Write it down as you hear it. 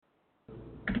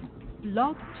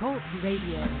Blog Talk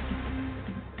Radio.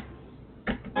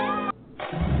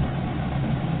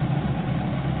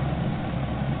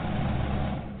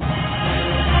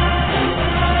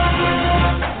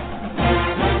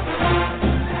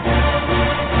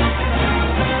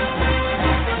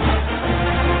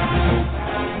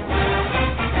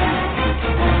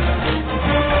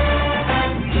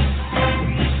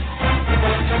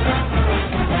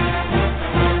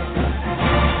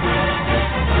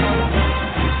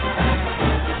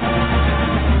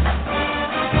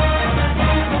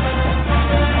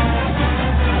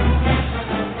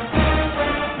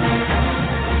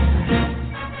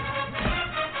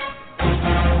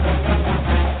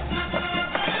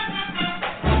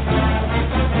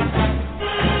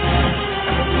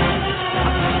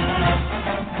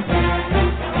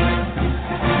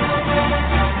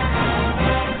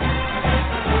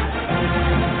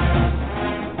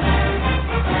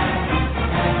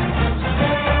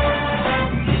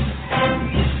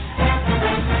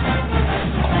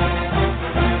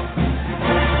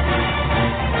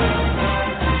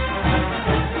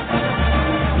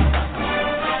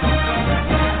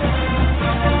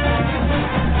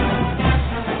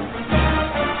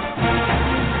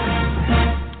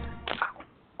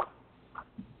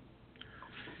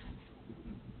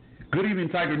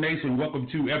 Tiger Nation, welcome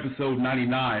to episode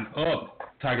 99 of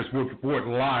Tiger Sports Report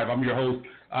Live. I'm your host,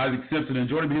 Isaac Simpson, and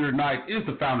joining me here tonight is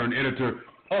the founder and editor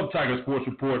of Tiger Sports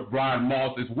Report, Brian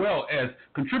Moss, as well as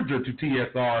contributor to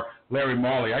TSR, Larry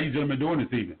Marley. How you gentlemen doing this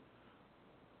evening?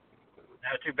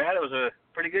 Not too bad. It was a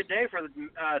pretty good day for the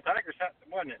Tigers,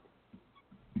 wasn't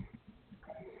it?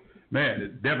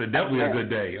 Man, definitely a good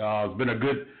day. It's been a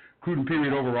good recruiting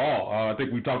period overall. I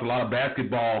think we talked a lot of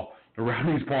basketball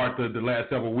around these parts the last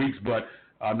several weeks, but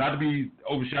not to be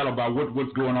overshadowed by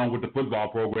what's going on with the football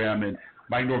program. And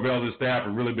Mike Norvell and his staff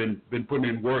have really been putting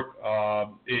in work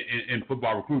in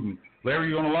football recruiting. Larry,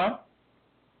 you on the line?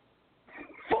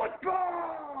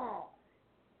 Football!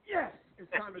 Yes,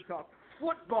 it's time to talk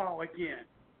football again.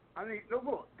 I mean,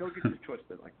 look, don't get this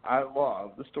twisted. Like, I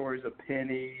love the stories of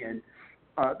Penny and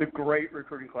the great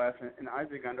recruiting class, and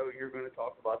Isaac, I know you're going to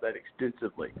talk about that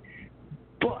extensively.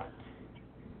 But,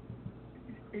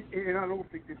 and I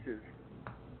don't think this is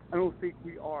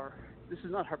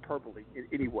not hyperbole in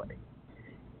any way.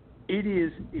 It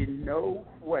is in no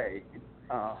way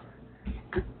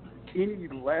any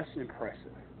less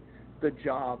impressive, the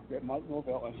job that Mike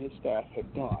Norvell and his staff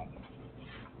have done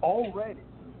already.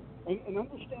 And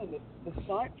understand that the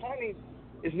signing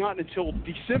is not until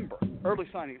December. Early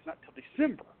signing is not until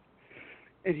December.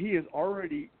 And he is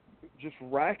already just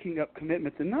racking up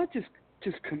commitments, and not just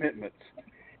commitments.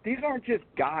 These aren't just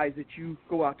guys that you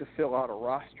go out to fill out a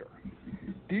roster.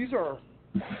 These are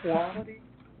quality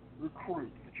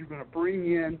recruits that you're going to bring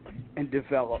in and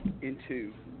develop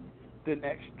into the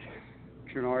next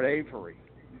Jernard Avery,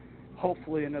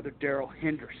 hopefully another Darrell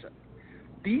Henderson.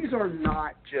 These are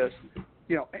not just,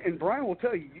 and Brian will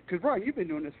tell you, because Brian, you've been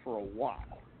doing this for a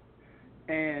while.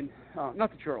 And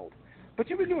not that you're old, but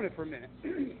you've been doing it for a minute.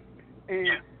 And,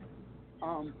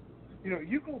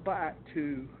 you go back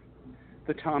to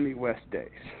the Tommy West days.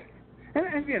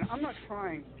 And again, I'm not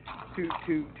trying to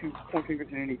point fingers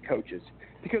at any coaches,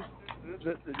 because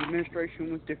the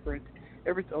administration was different,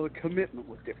 the commitment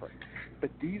was different.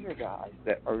 But these are guys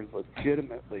that are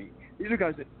legitimately, these are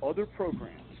guys that other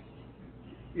programs,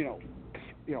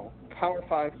 Power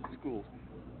 5 schools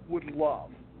would love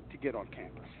to get on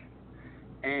campus.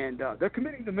 And they're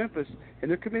committing to Memphis, and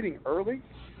they're committing early.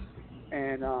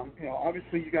 And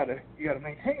obviously you got to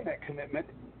maintain that commitment.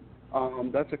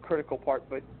 That's a critical part.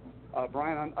 But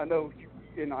Brian, I know you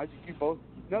and Isaac, you both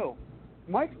know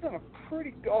Mike's done a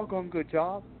pretty doggone good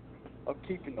job of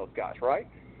keeping those guys, right?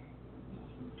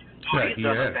 He's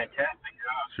done a fantastic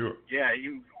job. Sure. Yeah.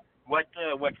 What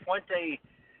Fuente?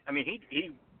 I mean,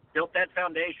 he built that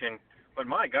foundation. But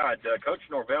my God, Coach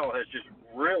Norvell has just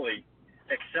really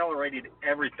accelerated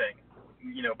everything,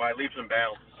 by leaps and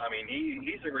bounds. I mean,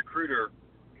 he's a recruiter,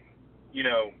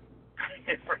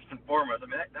 first and foremost. I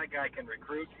mean, that guy can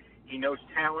recruit. He knows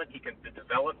talent. He can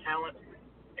develop talent.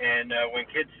 And when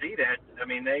kids see that, I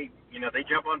mean, they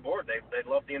jump on board. They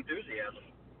love the enthusiasm.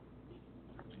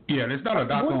 Yeah, and it's not a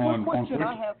knock on question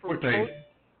I have for both.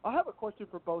 I have a question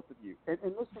for both of you, and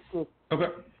this is just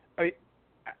okay. I mean,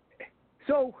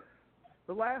 so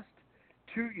the last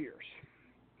 2 years,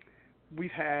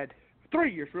 we've had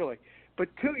 3 years really, but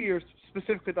 2 years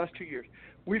specifically. The last 2 years,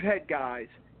 we've had guys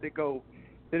that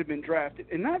have been drafted,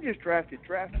 and not just drafted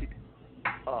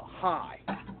high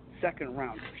second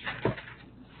rounders.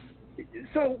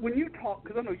 So when you talk,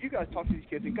 because I know you guys talk to these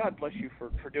kids, and God bless you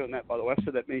for doing that, by the way. I've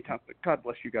said that many times, but God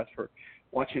bless you guys for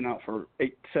watching out for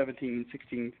 8, 17,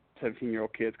 16,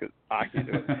 17-year-old kids, because I can't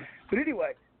do it. But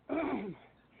anyway,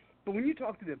 but when you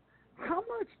talk to them, how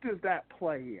much does that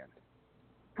play in?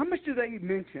 How much do they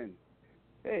mention,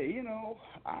 hey, you know,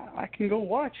 I can go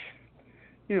watch,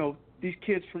 you know, these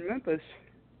kids from Memphis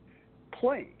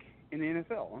playing in the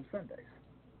NFL on Sundays?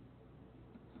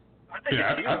 I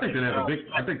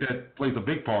think that plays a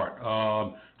big part.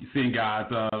 You're seeing guys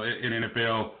in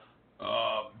NFL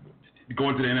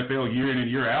going to the NFL year in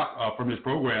and year out from this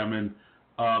program, and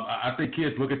I think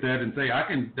kids look at that and say,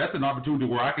 that's an opportunity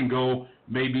where I can go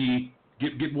maybe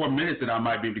get more minutes than I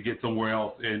might be able to get somewhere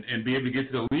else, and be able to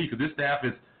get to the league, because this staff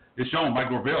is shown,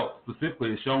 Mike Norvell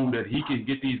specifically has shown that he can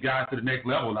get these guys to the next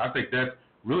level, and I think that's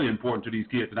really important to these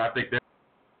kids, and I think that.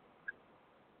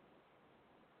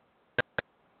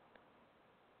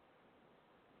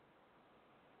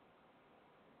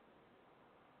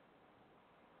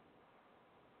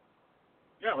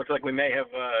 Yeah, looks like we may have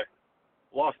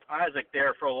lost Isaac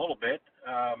there for a little bit,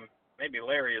 maybe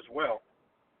Larry as well.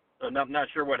 So I'm not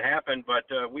sure what happened, but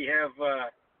we have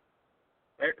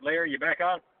Larry, you back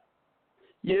on?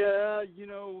 Yeah, you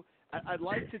know, I'd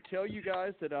like to tell you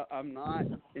guys that I'm not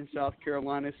in South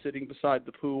Carolina sitting beside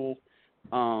the pool,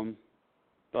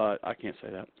 but I can't say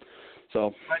that.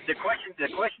 So but the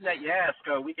question that you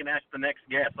asked, we can ask the next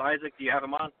guest. Isaac, do you have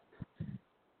him on?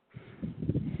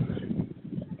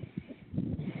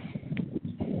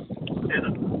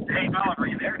 Hey, Colin, are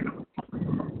you there?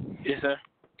 Yes, sir.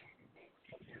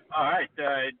 All right.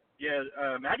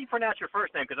 How do you pronounce your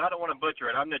first name? Because I don't want to butcher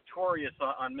it. I'm notorious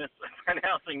on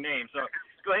mispronouncing names. So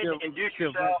go ahead and introduce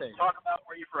yourself. Talk about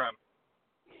where you're from.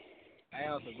 I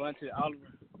am Slyvonta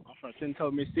Oliver. I'm from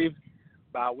Sentinel, Mississippi,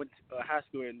 but I went to high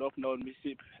school in North North,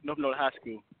 Mississippi. North North High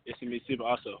School. It's in Mississippi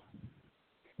also.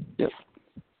 Yes.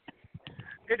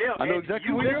 Good deal. I know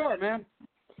exactly where you are, man.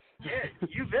 Yeah,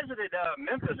 you visited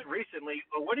Memphis recently.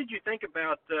 What did you think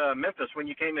about Memphis when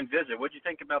you came and visited? What did you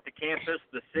think about the campus,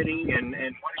 the city, and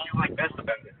what did you like best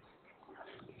about it?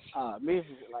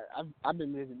 Memphis, like I've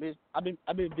been visiting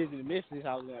Memphis since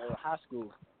I was in high school,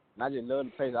 and I just love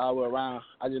the place all the way around.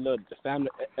 I just love the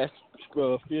family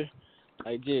feel.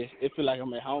 Like it feel like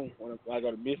I'm at home when I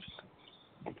go to Memphis.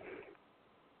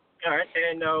 All right,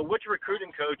 and which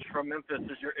recruiting coach from Memphis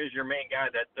is your main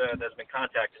guy that's been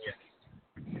contacting you?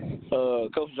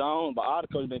 Coach Jones, but all the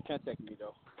coaches been contacting me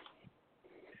though.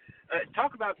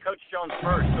 Talk about Coach Jones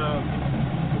first.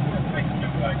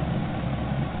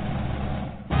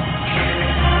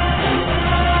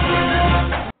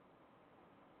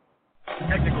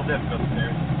 Technical difficulties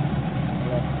there.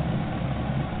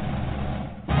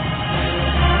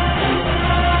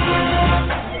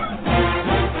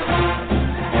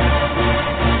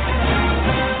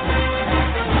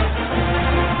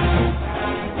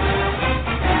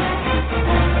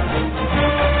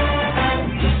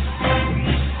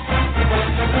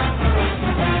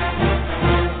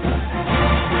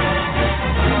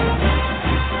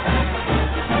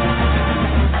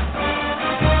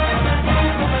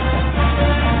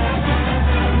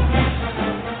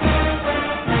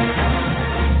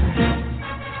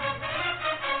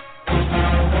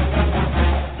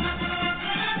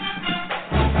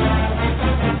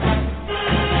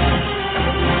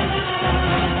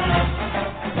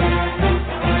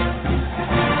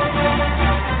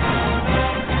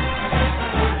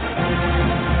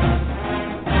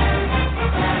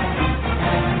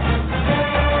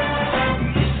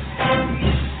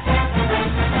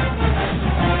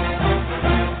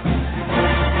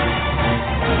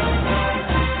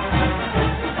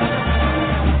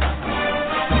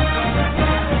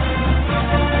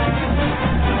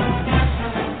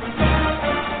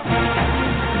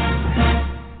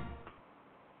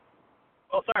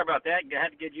 Sorry about that. I had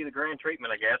to give you the grand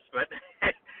treatment, I guess. But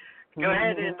go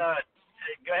ahead and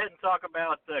talk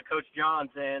about Coach Johns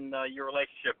and your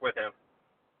relationship with him.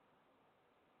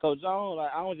 Coach Jones,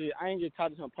 like I ain't just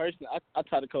talking to him personally. I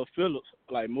talk to Coach Phillips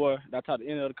like more. I talk to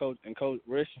any other coach and Coach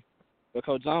Rish. But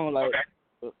Coach Jones, like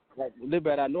a little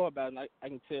bit I know about him, like, I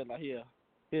can tell like he a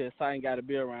exciting guy to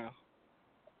be around.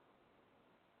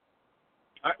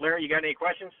 All right, Larry, you got any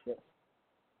questions? Yeah.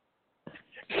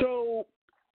 So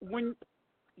when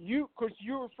of course,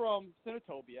 you were from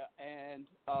Senatobia, and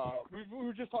we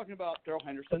were just talking about Daryl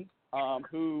Henderson,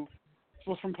 who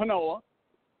was from Panola.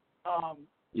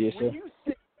 Yes, sir. When you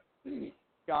see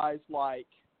guys like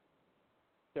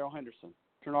Daryl Henderson,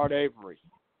 Bernard Avery,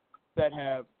 that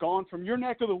have gone from your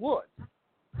neck of the woods,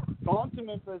 gone to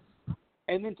Memphis,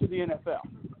 and then to the NFL,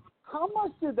 how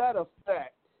much did that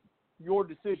affect your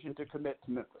decision to commit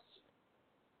to Memphis?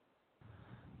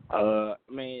 I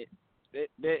mean,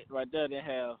 that right there didn't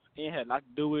have a lot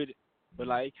to do with it, but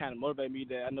like it kind of motivated me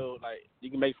that I know like you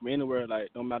can make it from anywhere. Like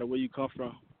no matter where you come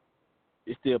from,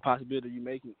 it's still a possibility you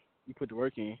make it. You put the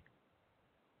work in.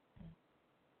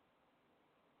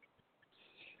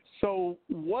 So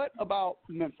what about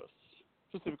Memphis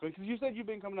specifically? Because you said you've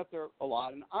been coming up there a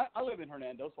lot, and I live in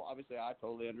Hernando, so obviously I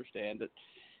totally understand that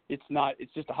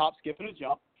it's just a hop, skip, and a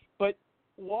jump. But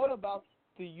what about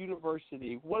the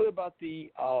university? What about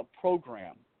the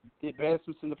program, the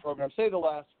advancements in the program, say the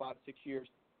last 5-6 years?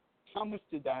 How much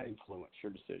did that influence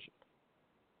your decision?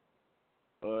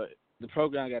 The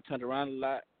program got turned around a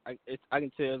lot. I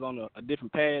can tell it's on a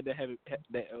different path that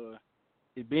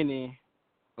it's been in.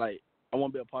 Like, I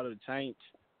want to be a part of the change.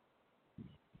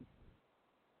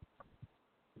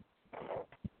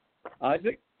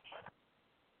 Isaac?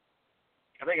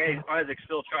 I think Isaac's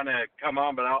still trying to come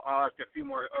on, but I'll ask a few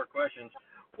more questions.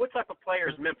 What type of player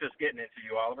is Memphis getting into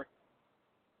you, Oliver?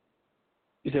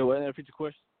 You said what? Repeat the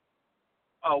question.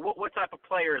 Oh, what type of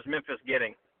player is Memphis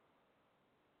getting?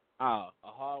 A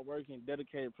hard-working,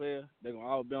 dedicated player. They're going to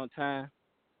always be on time.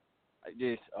 Like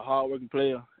just a hard-working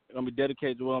player. They're going to be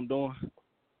dedicated to what I'm doing.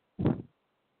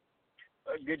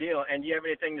 Good deal. And do you have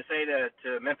anything to say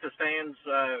to Memphis fans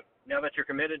now that you're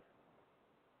committed?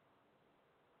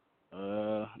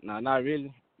 No, not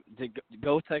really.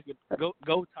 Go Tiger, go.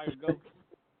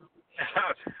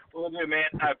 Well, do, man.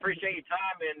 I appreciate your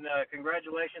time, and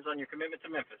congratulations on your commitment to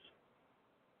Memphis.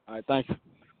 All right, thank you.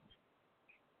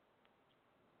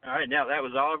 All right, now that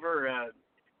was Oliver.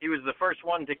 He was the first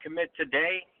one to commit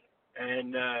today.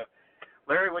 And,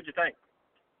 Larry, what'd you think?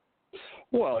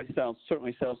 Well, he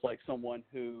certainly sounds like someone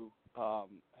who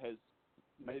has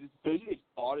made his decision. He's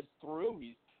thought it through.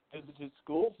 He's visited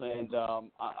schools, and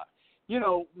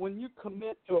when you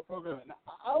commit to a program, and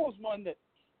I was one that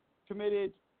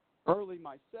committed early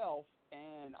myself,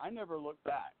 and I never looked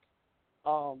back.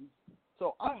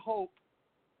 So I hope,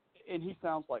 and he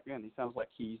sounds like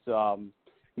he's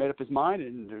made up his mind,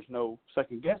 and there's no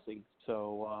second guessing.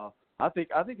 So I think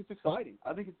it's exciting.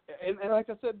 I think it's and like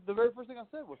I said, the very first thing I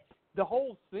said was the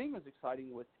whole thing is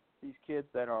exciting with these kids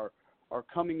that are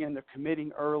coming in, they're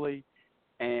committing early,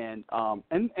 and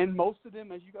most of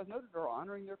them, as you guys noted, are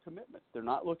honoring their commitments. They're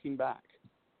not looking back.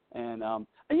 And I'm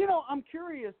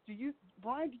curious.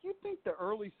 Brian, do you think the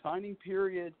early signing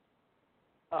period?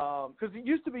 Because it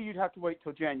used to be you'd have to wait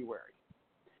till January,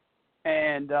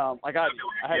 and I had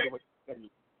to wait till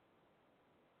January.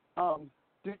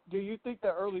 Do you think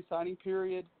the early signing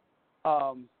period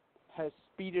has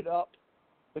speeded up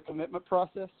the commitment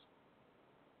process?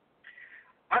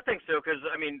 I think so because,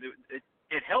 I mean,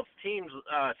 it helps teams,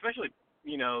 especially,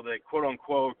 the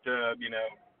quote-unquote,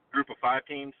 group of 5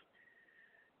 teams,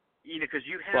 because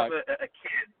you have right. a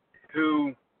kid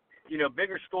who,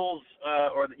 bigger schools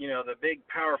or, the big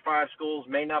Power 5 schools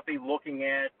may not be looking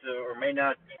at or may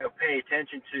not pay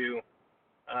attention to,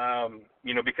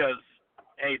 because,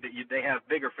 hey, they have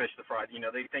bigger fish to fry.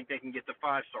 They think they can get the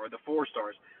 5-star, the 4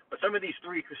 stars. But some of these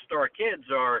 3-star kids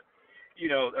are,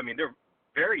 they're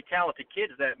very talented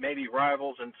kids that maybe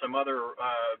rivals and some other,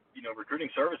 recruiting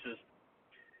services,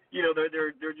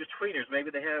 they're just tweeners. Maybe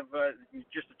they have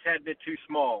just a tad bit too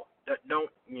small that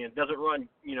doesn't run,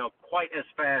 quite as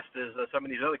fast as some of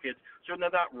these other kids. So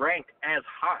they're not ranked as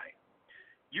high.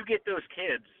 You get those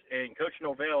kids, and Coach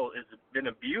Norvell has been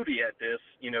a beauty at this,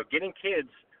 getting kids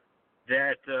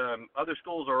that other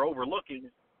schools are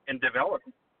overlooking and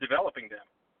developing them.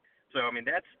 So I mean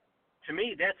that's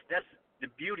the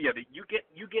beauty of it. You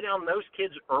get on those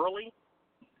kids early,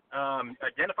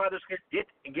 identify those kids,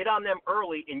 get on them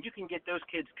early, and you can get those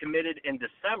kids committed in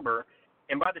December.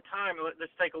 And by the time,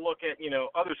 let's take a look at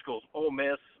other schools, Ole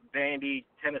Miss, Vandy,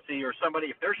 Tennessee, or somebody.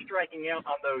 If they're striking out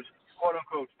on those quote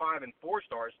unquote 5 and 4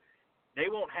 stars, they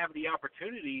won't have the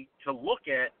opportunity to look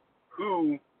at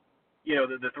who.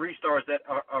 The 3 stars that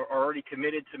are already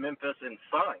committed to Memphis and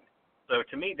signed. So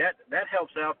to me, that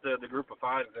helps out the group of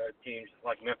 5 teams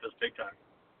like Memphis big time.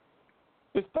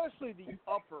 Especially the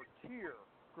upper tier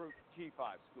group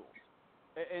G5 schools.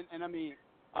 And I mean,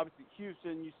 obviously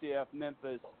Houston, UCF,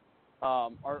 Memphis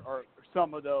are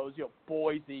some of those,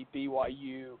 Boise,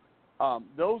 BYU.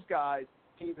 Those guys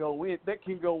can go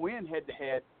in head to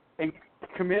head and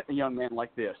commit a young man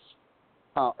like this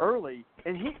early.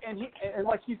 And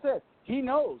like you said, he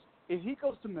knows if he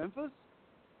goes to Memphis,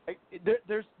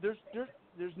 there's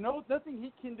nothing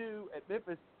he can do at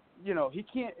Memphis. He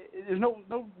can't. There's no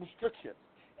restrictions.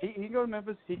 He can go to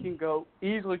Memphis. He can go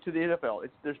easily to the NFL.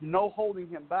 There's no holding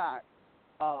him back.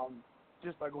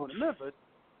 Just by going to Memphis,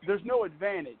 there's no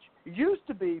advantage. It used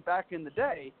to be back in the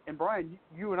day, and Brian,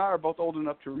 you and I are both old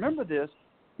enough to remember this.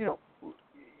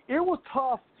 It it was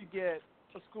tough to get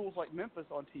schools like Memphis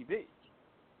on TV,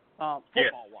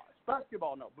 football-wise.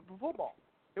 Basketball, no, but football,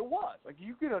 it was. Like,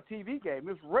 you get a TV game,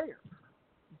 it was rare.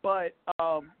 But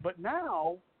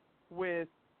now with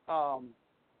the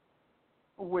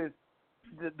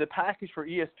package for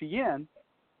ESPN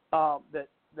that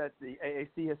the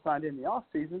AAC has signed in the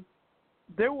offseason,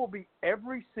 there will be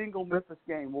every single Memphis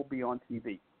game will be on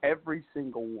TV, every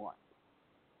single one.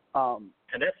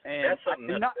 And that's something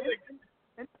that's big.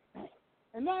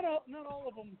 And not all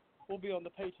of them will be on the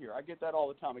pay tier. I get that all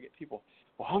the time. I get people,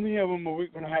 well, how many of them are we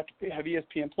going to have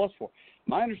ESPN Plus for?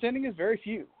 My understanding is very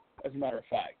few, as a matter of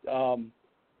fact. I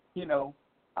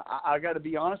got to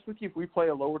be honest with you. If we play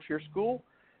a lower tier school,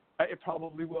 it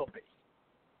probably will be.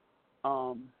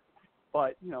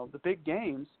 But, the big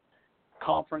games,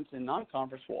 conference and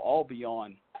non-conference, will all be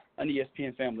on an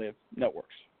ESPN family of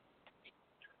networks.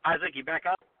 Isaac, you back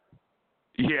up?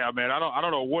 Yeah, man. I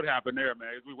don't know what happened there,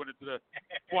 man. We went into the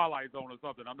twilight zone or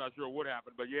something. I'm not sure what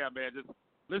happened, but yeah, man. Just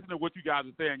listen to what you guys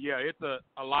are saying. Yeah, it's a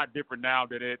lot different now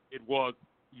than it was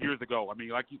years ago. I mean,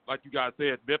 like you guys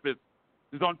said, Memphis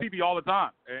is on TV all the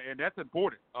time, and that's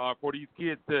important for these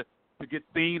kids to get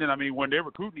seen. And I mean, when they're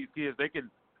recruiting these kids, they can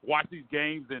watch these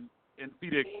games and see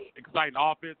the exciting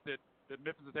offense that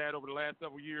Memphis has had over the last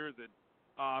several years, and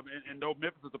know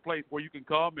Memphis is a place where you can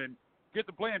come and get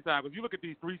the playing time. Because you look at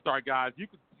these 3-star guys, they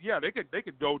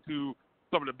could go to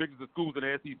some of the biggest schools in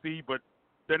the SEC, but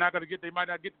they might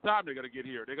not get the time they're going to get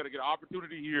here. They're going to get an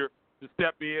opportunity here to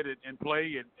step in and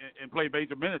play and play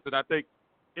major minutes. And I think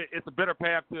it's a better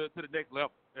path to the next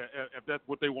level if that's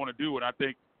what they want to do. And I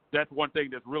think that's one thing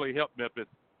that's really helped Memphis.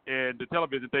 And the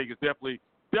television thing is definitely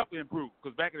improved,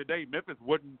 because back in the day, Memphis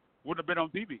wouldn't have been on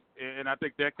TV, and I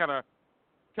think that kind of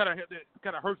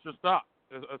hurts your stock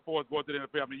as far as going to the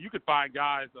NFL. I mean, you could find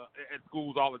guys at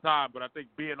schools all the time, but I think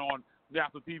being on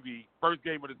national TV, first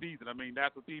game of the season, I mean,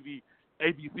 national TV,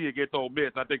 ABC against Ole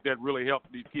Miss, I think that really helps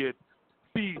these kids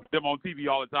see them on TV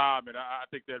all the time, and I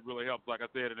think that really helps, like I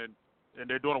said, and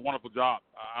they're doing a wonderful job.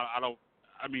 I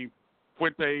mean,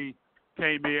 Fuente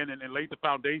came in and laid the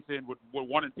foundation with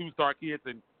 1- and 2-star kids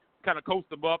and kind of coached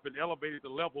them up and elevated the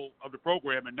level of the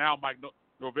program, and now Mike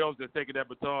Norvell's just taking that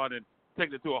baton and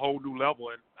taking it to a whole new level,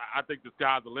 and I think the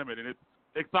sky's the limit, and it's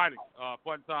exciting,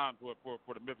 fun time for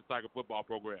the Memphis Tiger football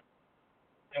program.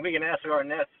 And we can ask our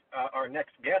next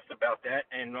guest about that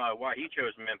and why he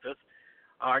chose Memphis.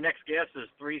 Our next guest is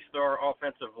 3-star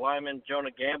offensive lineman Jonah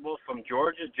Gambill from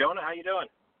Georgia. Jonah, how you doing?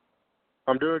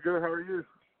 I'm doing good. How are you?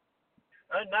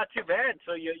 Not too bad.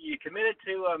 So you committed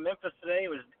to Memphis today.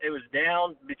 It was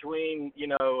down between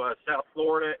South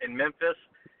Florida and Memphis.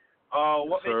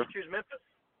 What made you choose Memphis?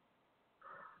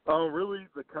 Really,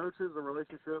 the coaches, the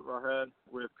relationship I had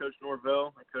with Coach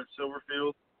Norvell and Coach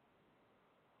Silverfield,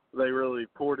 they really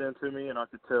poured into me, and I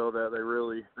could tell that they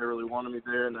really wanted me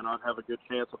there, and then I'd have a good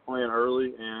chance of playing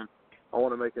early, and I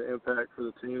want to make an impact for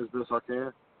the team as best I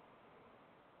can.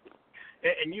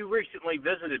 And you recently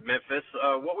visited Memphis.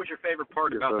 What was your favorite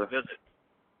part about the visit?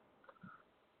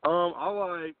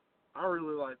 I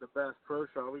really like the Bass Pro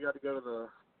Shop. We got to go to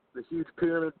the huge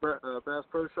Pyramid Bass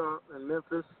Pro Shop in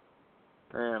Memphis,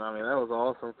 and I mean that was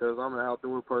awesome because I'm an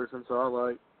outdoor person, so I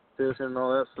like fishing and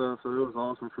all that stuff. So it was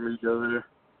awesome for me to go there.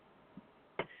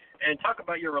 And talk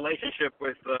about your relationship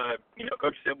with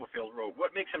Coach Silverfield.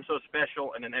 What makes him so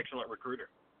special and an excellent recruiter?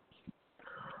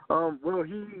 Well,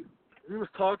 he was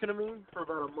talking to me for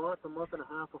about a month and a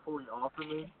half before he offered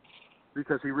me,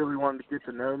 because he really wanted to get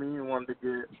to know me and wanted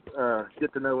to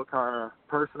get to know what kind of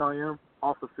person I am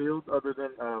off the field other than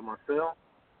myself.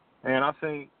 And I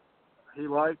think he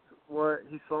liked what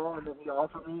he saw and then he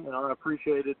offered me, and I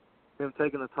appreciated him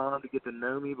taking the time to get to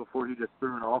know me before he just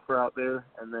threw an offer out there.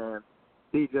 And then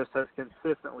he just has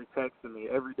consistently texted me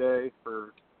every day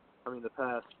for, the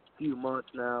past few months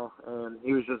now, and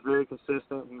he was just very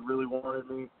consistent. He really wanted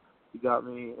me. He got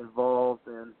me involved,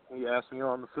 and he asked me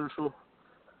on the social,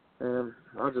 and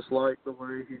I just like the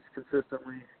way he's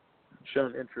consistently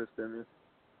shown interest in me.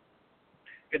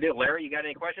 Good deal. Larry, you got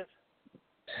any questions?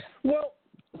 Well,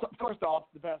 first off,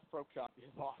 the Bass Pro Shop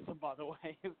is awesome, by the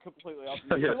way. It's completely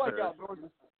awesome. If you like outdoors,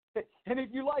 and if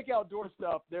you like outdoor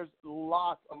stuff, there's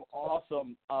lots of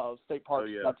awesome state parks.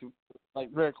 Oh, yeah. Not too,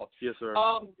 very close. Yes, sir.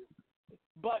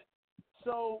 But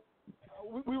so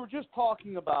we were just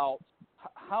talking about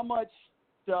how much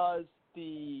does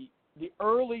the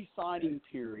early signing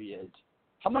period,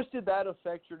 how much did that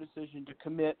affect your decision to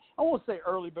commit? I won't say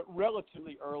early, but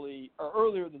relatively early, or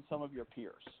earlier than some of your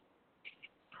peers.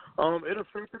 It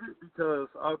affected it because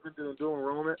I've been doing dual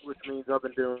enrollment, which means I've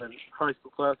been doing high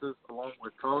school classes along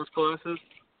with college classes.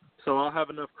 So I'll have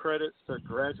enough credits to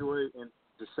graduate and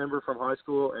December from high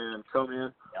school and come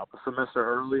in a semester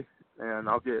early, and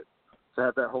I'll get to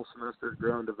have that whole semester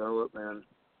grow and develop and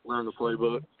learn the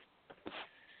playbook.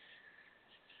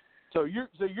 So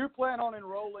you're planning on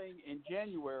enrolling in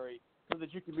January so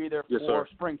that you can be there Yes, for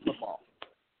sir. spring football.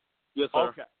 Yes, sir.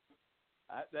 Okay.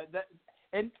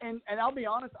 And I'll be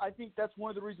honest, I think that's one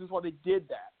of the reasons why they did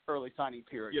that early signing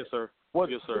period. Yes, sir. Was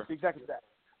Yes, sir. just exactly that.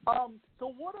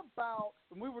 So what about,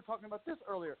 and we were talking about this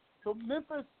earlier, so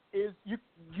Memphis is,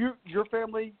 your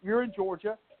family, you're in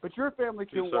Georgia, but your family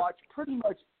can Yes, sir. watch pretty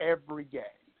much every game.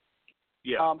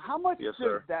 Yeah. How much Yes, does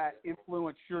sir. that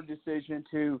influence your decision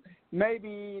to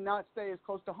maybe not stay as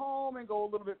close to home and go a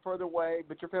little bit further away,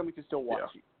 but your family can still watch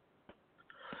you?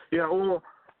 Yeah, well,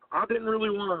 I didn't really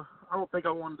want to, I don't think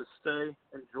I wanted to stay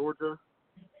in Georgia.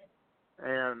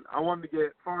 And I wanted to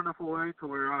get far enough away to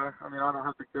where I don't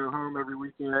have to go home every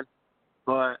weekend,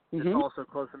 but it's also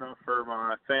close enough for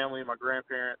my family, my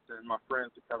grandparents, and my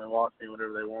friends to come and watch me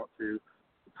whenever they want to.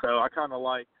 So I kind of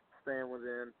like staying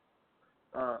within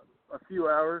a few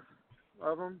hours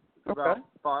of them, about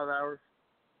 5 hours.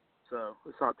 So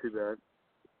it's not too bad.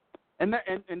 And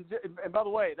by the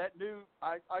way, that new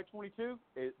I-22,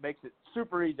 it makes it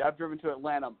super easy. I've driven to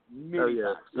Atlanta many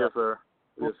times. Yes, sir.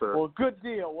 Yes, sir. Well, good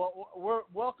deal. Well, we're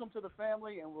welcome to the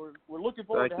family, and we're looking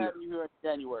forward to having you here in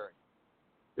January.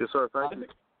 Yes, sir. Thank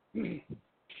you.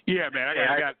 Yeah, man.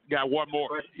 I got one more.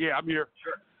 Yeah, I'm here.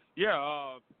 Sure.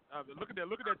 Yeah. Looking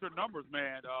at your numbers,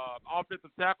 man.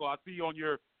 Offensive tackle. I see on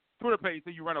your Twitter page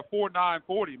that you ran a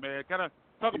 4.940, man. Kind of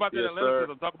talk about that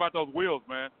athleticism. Talk about those wheels,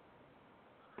 man.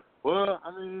 Well,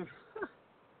 I mean,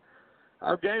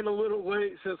 I've gained a little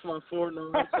weight since my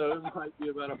 4.9, so it might be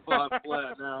about a 5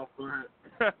 flat now. But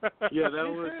yeah, that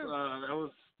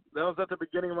was at the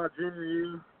beginning of my junior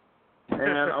year,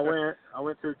 and I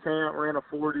went to a camp, ran a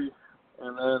 40,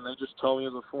 and then they just told me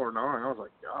it was a 4.9. I was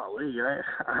like, golly,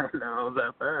 I didn't know I was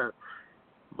that fast.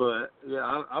 But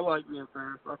yeah, I like being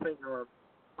fast. I think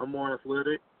I'm more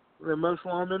athletic than most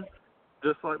linemen.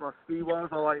 Just like my speed-wise,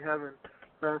 I like having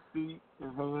fast feet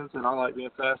and hands, and I like being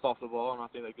fast off the ball, and I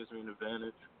think that gives me an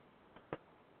advantage.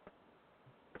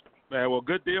 Man, well,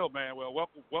 good deal, man. Well,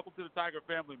 welcome to the Tiger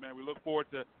family, man. We look forward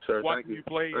to watching you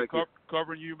play and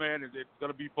covering you, man. It's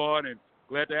going to be fun, and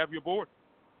glad to have you aboard.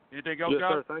 Anything else, guys?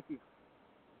 Yes, sir. Thank you.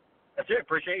 That's it.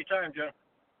 Appreciate your time, Jonah.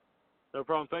 No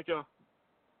problem. Thank y'all.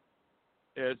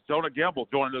 It's Jonah Gambill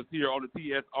joining us here on the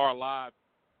TSR Live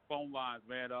phone lines,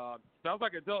 man. Sounds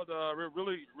like a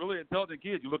really intelligent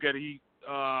kid. You look at it,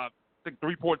 I think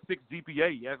 3.6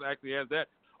 GPA. He actually has that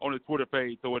on his Twitter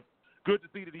page. So it's good to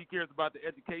see that he cares about the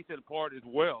education part as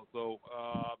well. So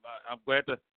I'm glad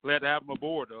to have him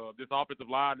aboard. This offensive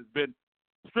line has been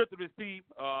the strength of his team.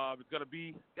 It's going to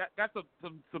be got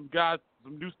some guys,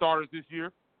 some new starters this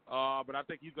year. But I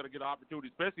think he's going to get an opportunity,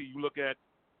 especially you look at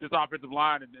this offensive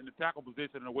line and the tackle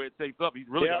position and the way it shapes up. He's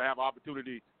really going to have an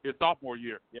opportunity his sophomore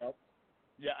year. Yep.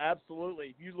 Yeah,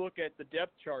 absolutely. If you look at the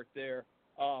depth chart there,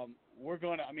 we're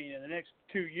going to, in the next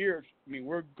 2 years,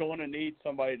 we're going to need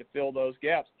somebody to fill those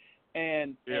gaps.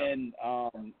 And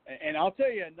I'll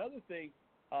tell you another thing.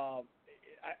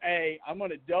 I'm going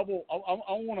to double.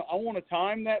 I want to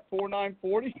time that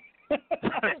 4.940. I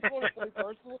just want to say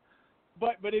personally.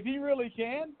 But if he really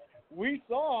can, we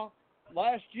saw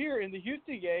last year in the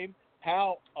Houston game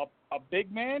how a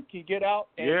big man can get out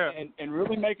and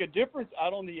really make a difference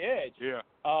out on the edge. Yeah.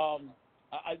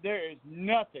 There is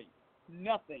nothing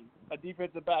a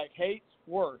defensive back hates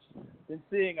worse than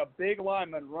seeing a big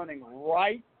lineman running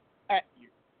right at you.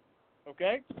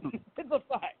 Okay? It's a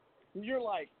fact. You're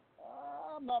like,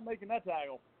 I'm not making that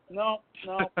tackle. No.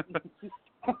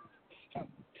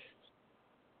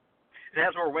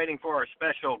 As we're waiting for our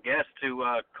special guest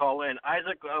to call in,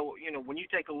 Isaac, when you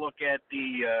take a look at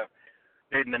the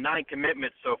 9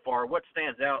 commitments so far, what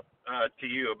stands out to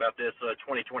you about this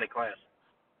 2020 class?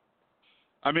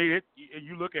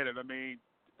 You look at it.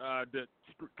 The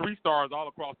 3 stars all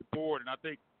across the board, and I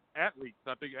think athletes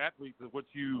is what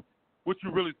you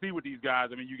really see with these guys.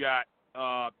 You got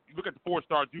you look at the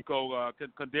 4-star JUCO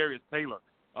Condarius Taylor,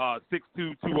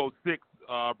 6'2", 206,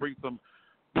 brings some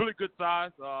really good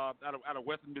size out of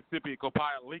Western Mississippi,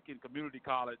 Copiah Lincoln Community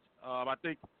College. I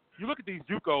think you look at these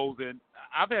JUCOs, and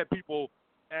I've had people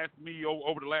ask me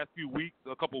over the last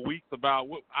couple of weeks about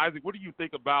Isaac, what do you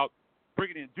think about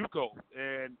bringing in JUCOs?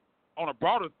 And on a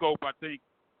broader scope, I think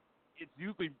it's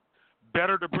usually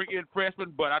better to bring in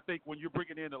freshmen, but I think when you're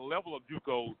bringing in the level of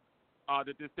JUCOs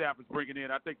that this staff is bringing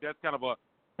in, I think that's kind of a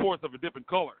force of a different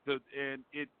color. And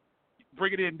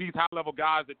bringing in these high-level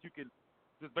guys that you can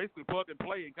just basically plug and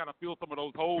play and kind of fill some of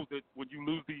those holes that when you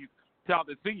lose these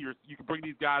talented seniors, you can bring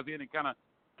these guys in and kind of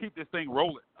keep this thing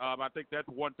rolling. I think that's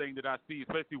one thing that I see,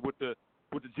 especially with the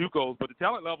JUCOs. But the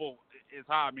talent level is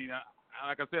high. I mean,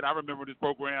 like I said, I remember this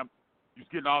program. You're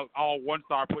getting all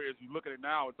one-star players. You look at it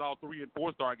now; it's all 3- and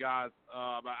 4-star guys.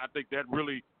 I think that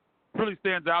really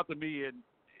stands out to me, and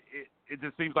it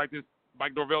just seems like this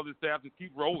Mike Norvell and his staff just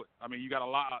keep rolling. I mean, you got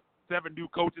 7 new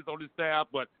coaches on this staff,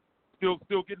 but still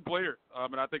getting players.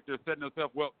 And I think they're setting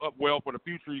themselves up well for the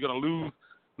future. You're going to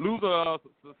lose a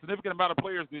significant amount of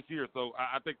players this year, so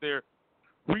I think they're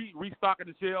restocking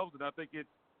the shelves, and I think the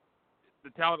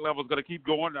talent level is going to keep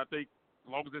going. And I think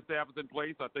as long as this staff is in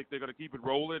place, I think they're going to keep it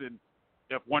rolling. And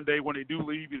if one day when they do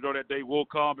leave, you know that day will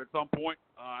come at some point.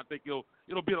 I think it'll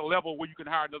be at a level where you can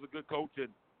hire another good coach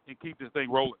and keep this thing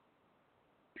rolling.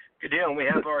 Good deal. And we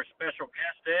have our special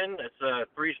guest in. It's a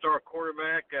 3-star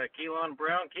quarterback, Keelan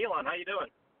Brown. Keelan, how you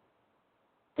doing?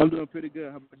 I'm doing pretty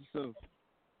good. How about yourself?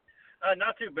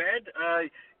 Not too bad.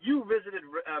 You visited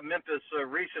Memphis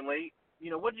recently.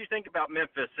 You know, what did you think about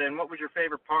Memphis, and what was your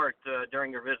favorite part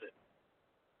during your visit?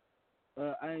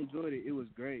 I enjoyed it. It was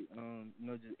great.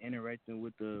 Just interacting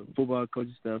with the football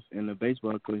coaching staff and the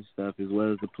baseball coaching staff as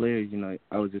well as the players. You know,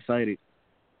 I was excited.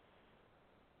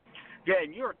 Yeah,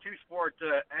 and you're a 2-sport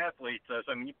athlete, so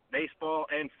I mean, baseball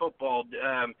and football.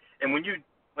 And when you,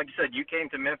 like you said, you came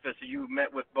to Memphis, you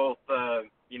met with both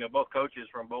coaches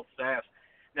from both staffs.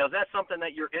 Now, is that something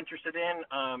that you're interested in?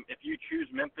 If you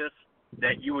choose Memphis,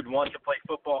 that you would want to play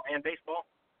football and baseball?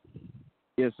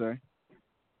 Yes, sir.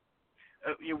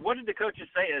 What did the coaches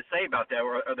say about that?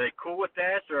 Are they cool with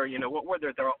that, or what was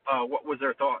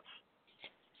their thoughts?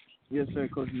 Yes, sir.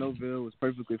 Coach Norvell was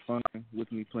perfectly fine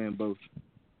with me playing both.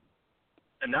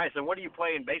 Nice. And what do you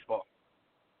play in baseball?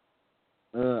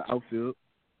 Outfield.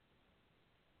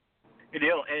 Good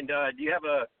deal. And do you have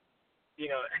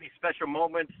any special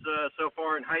moments so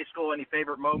far in high school? Any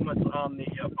favorite moments on the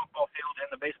football field and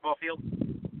the baseball field?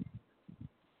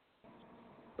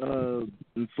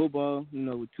 In football,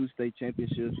 with 2 state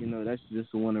championships, that's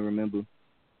just the one to remember.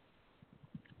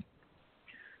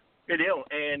 Good deal.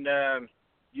 And do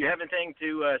you have anything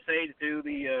to say to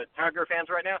the Tiger fans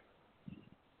right now?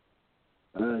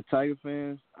 Tiger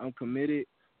fans, I'm committed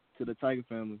to the Tiger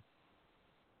family.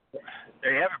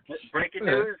 There you have it. Breaking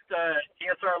news,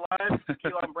 TSR Live,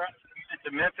 Keelan Brown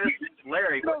to Memphis.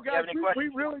 Larry, No, do you have any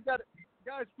questions? we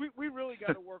really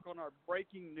got to work on our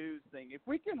breaking news thing. If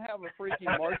we can have a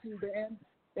freaking marching band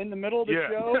in the middle of the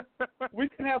show, we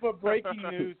can have a breaking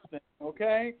news thing,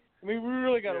 okay? I mean, we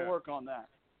really got to work on that.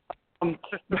 We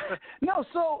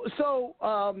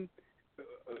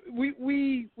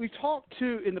talked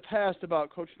in the past about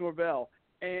Coach Norvell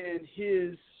and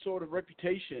his sort of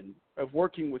reputation of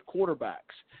working with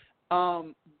quarterbacks.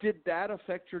 Did that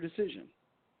affect your decision?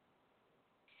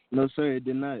 No, sir, it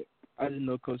did not. I didn't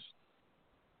know Coach.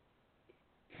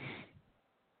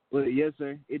 Well, yes,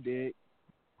 sir, it did.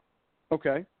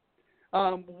 Okay.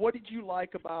 What did you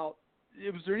like about?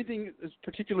 Was there anything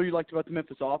particular you liked about the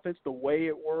Memphis offense, the way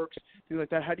it works, things like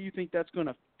that? How do you think that's going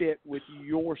to fit with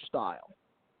your style?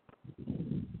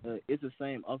 It's the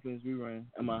same offense we run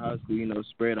at my high school,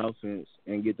 spread offense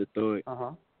and get to throw it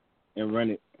and run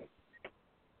it.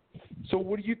 So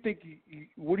what do you think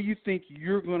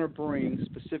you're going to bring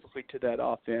specifically to that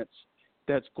offense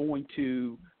that's going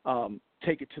to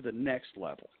take it to the next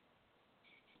level?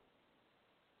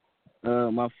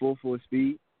 My 4.4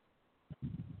 speed.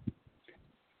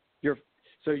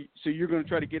 So you're going to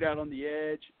try to get out on the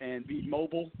edge and be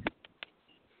mobile?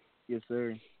 Yes,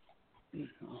 sir.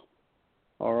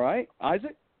 All right.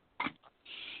 Isaac?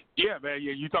 Yeah, man.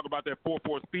 Yeah, you talk about that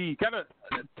 4.4 speed. Kind of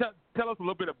tell us a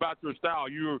little bit about your style.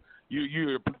 You're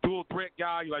a dual threat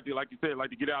guy. You like to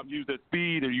get out and use that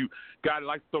speed, or you guy that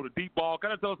likes to throw the deep ball.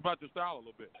 Kind of tell us about your style a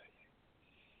little bit.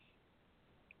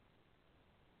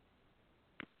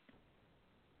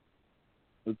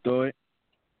 Let's throw it.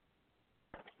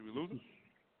 Did we lose him?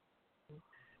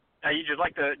 You just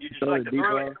like to throw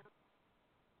it.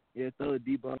 Yeah, throw a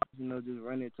deep ball. Just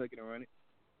run it, tuck it, and run it.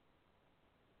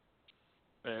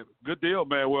 Man, good deal,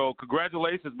 man. Well,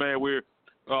 congratulations, man. We're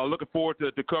looking forward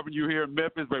to covering you here in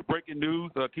Memphis. Breaking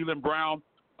news: Keelan Brown,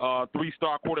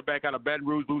 3-star quarterback out of Baton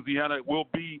Rouge, Louisiana, will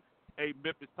be a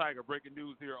Memphis Tiger. Breaking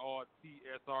news here on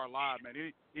TSR Live, man.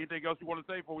 Anything else you want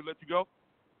to say before we let you go?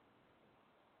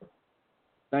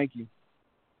 Thank you.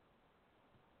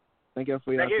 Thank you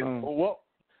for your time.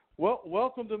 Well,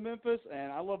 welcome to Memphis,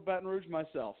 and I love Baton Rouge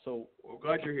myself, so we're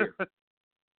glad you're here.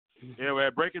 Yeah,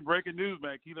 man. Breaking news,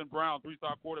 man. Keelan Brown,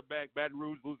 3-star quarterback, Baton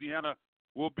Rouge, Louisiana,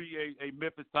 will be a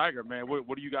Memphis Tiger, man.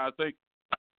 What do you guys think?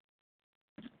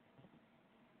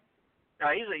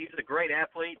 He's a great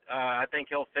athlete. I think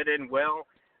he'll fit in well.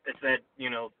 It's that,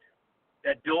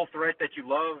 that dual threat that you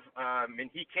love. And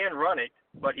he can run it,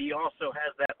 but he also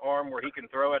has that arm where he can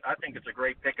throw it. I think it's a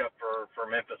great pickup for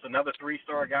Memphis. Another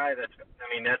 3-star guy. That's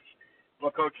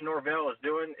what Coach Norvell is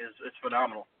doing is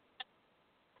phenomenal.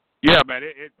 Yeah, man,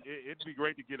 it'd be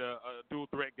great to get a dual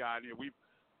threat guy in here.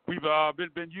 We've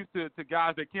been used to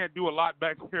guys that can't do a lot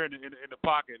back here in the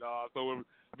pocket. So it'd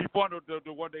be fun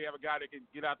to one day have a guy that can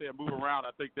get out there and move around.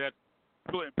 I think that's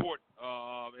really important,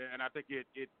 and I think it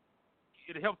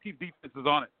helps keep defenses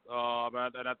on it.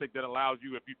 And I think that allows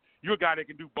you, if you're a guy that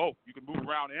can do both, you can move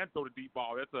around and throw the deep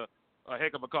ball. That's a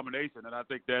heck of a combination, and I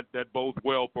think that bodes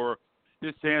well for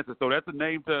his chances. So that's a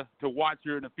name to watch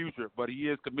here in the future. But he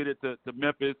is committed to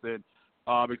Memphis, and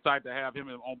I'm excited to have him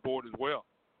on board as well.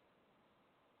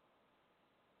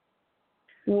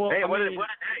 Well, hey, what a day.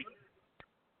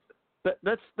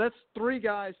 That's 3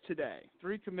 guys today,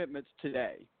 3 commitments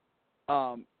today,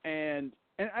 and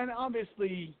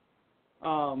obviously,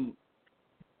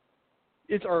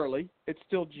 it's early. It's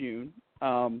still June,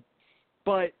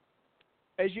 but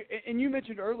as you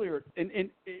mentioned earlier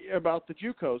about the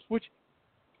JUCOs, which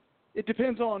it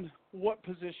depends on what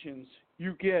positions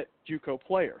you get JUCO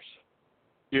players.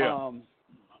 Yeah.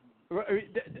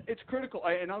 It's critical,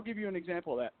 and I'll give you an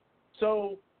example of that.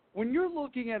 So when you're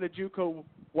looking at a JUCO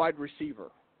wide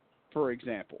receiver, for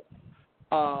example,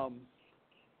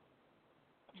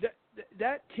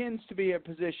 that tends to be a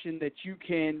position that you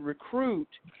can recruit,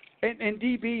 and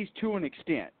DBs to an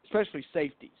extent, especially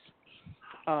safeties.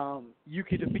 You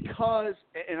could, because,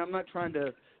 and I'm not trying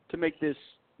to make this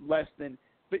less than,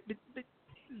 but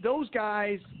those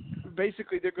guys,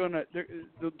 basically,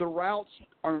 the routes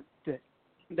aren't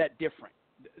that different.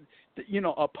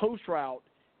 A post route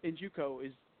in JUCO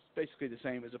is basically the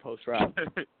same as a post route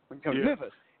when it comes to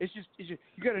Memphis. It's just you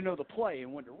got to know the play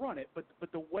and when to run it. But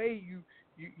the way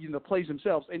the plays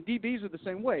themselves, and DBs are the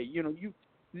same way.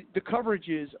 The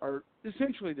coverages are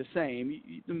essentially the same.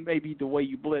 Maybe the way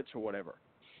you blitz or whatever.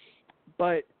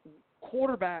 But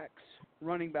quarterbacks,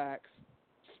 running backs,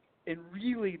 and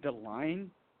really the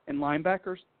line and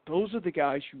linebackers, those are the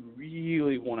guys you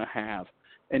really want to have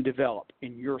and develop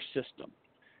in your system,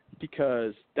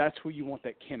 because that's where you want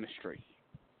that chemistry.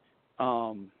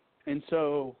 And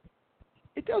so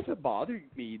it doesn't bother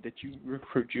me that you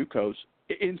recruit JUCOs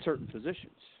in certain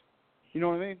positions. You know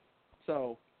what I mean?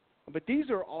 So, but these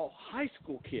are all high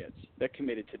school kids that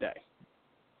committed today.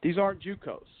 These aren't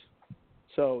JUCOs.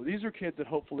 So these are kids that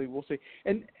hopefully we'll see.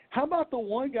 And how about the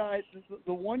one guy,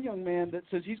 the one young man that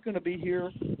says he's going to be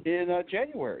here in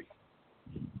January?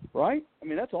 Right? I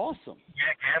mean, that's awesome.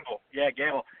 Yeah,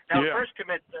 Gambill. Now, the first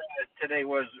commit today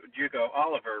was JUCO,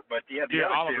 Oliver, but the other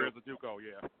Oliver two, is a JUCO,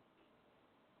 yeah.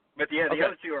 But the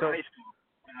other two are high school.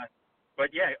 But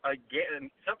again,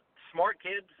 some smart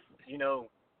kids,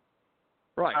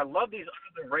 Right. I love these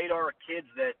under the radar kids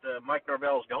that Mike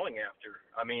Norvell is going after.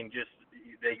 I mean, just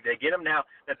they get them now.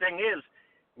 The thing is,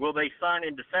 will they sign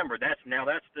in December? That's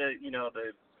the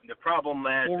the problem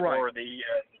or the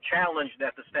challenge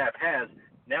that the staff has.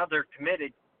 Now they're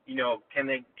committed. Can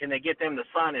they get them to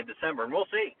sign in December? And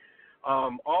we'll see.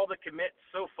 All the commits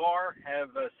so far have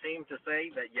seemed to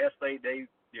say that yes, they're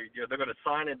going to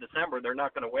sign in December. They're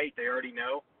not going to wait. They already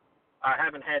know. I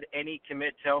haven't had any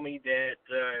commit tell me that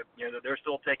that they're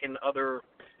still taking other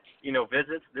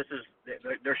visits.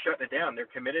 They're shutting it down. They're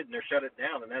committed and they're shutting it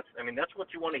down, and that's what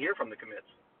you want to hear from the commits.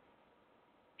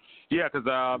 Yeah, because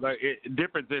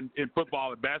difference in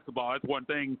football and basketball, that's one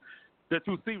thing that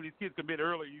you see when these kids commit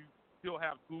early. You still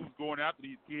have schools going after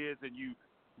these kids, and you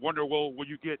wonder, will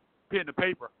you get pen to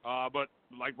paper? But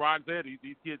like Brian said,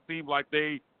 these kids seem like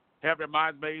they have their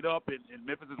minds made up, and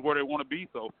Memphis is where they want to be.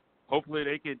 So hopefully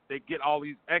they get all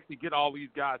these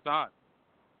guys signed.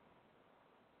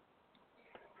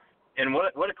 And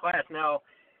what a class! Now,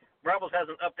 Rebels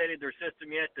hasn't updated their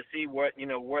system yet to see what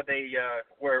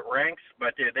where it ranks,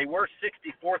 but they were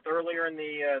 64th earlier in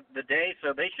the day,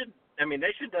 so they should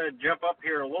jump up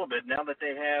here a little bit now that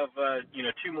they have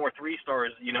 2 more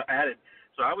 3-stars added.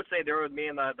 So I would say they would be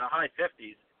in the high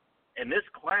 50s. And this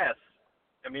class,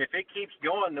 if it keeps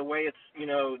going the way it's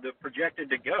the projected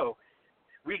to go,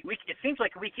 it seems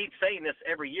like we keep saying this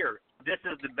every year. This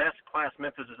is the best class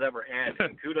Memphis has ever had,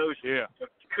 and kudos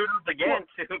again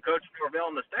to Coach Norvell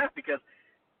and the staff, because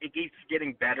it keeps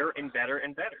getting better and better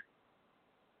and better.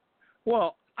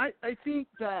 Well, I think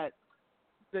that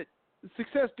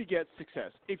success begets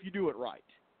success if you do it right.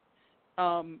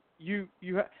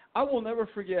 I will never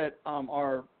forget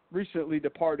our recently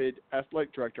departed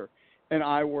athletic director and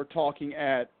I were talking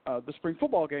at the spring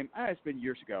football game. It's been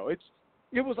years ago.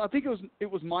 I think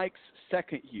it was Mike's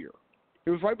second year. It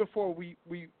was right before we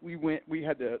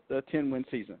had the 10-win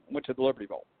season, went to the Liberty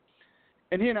Bowl.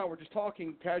 and he and I were just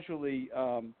talking casually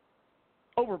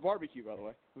over barbecue, by the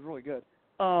way. It was really good.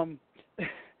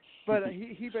 But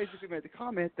he basically made the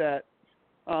comment that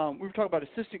we were talking about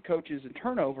assistant coaches and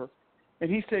turnover, and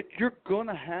he said, you're going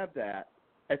to have that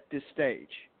at this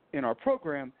stage in our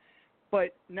program,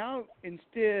 but now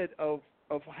instead of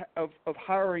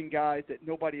hiring guys that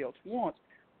nobody else wants,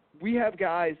 we have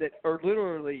guys that are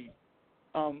literally,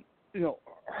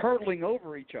 hurtling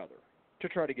over each other to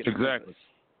try to get exactly.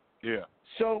 Yeah.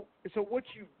 So what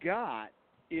you've got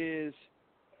is,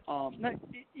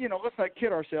 let's not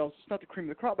kid ourselves. It's not the cream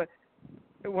of the crop, but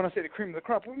when I say the cream of the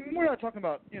crop, we're not talking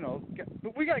about,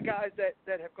 but we got guys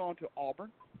that have gone to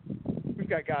Auburn. We've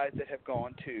got guys that have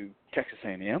gone to Texas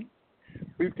A&M.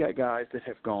 We've got guys that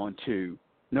have gone to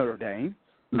Notre Dame.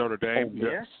 Ole Miss.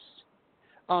 Yes.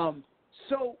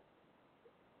 So,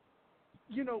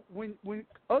 when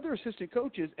other assistant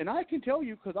coaches, and I can tell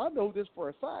you because I know this for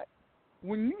a fact,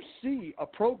 when you see a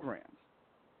program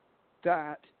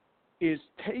that is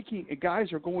taking –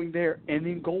 guys are going there and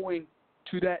then going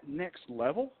to that next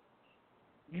level,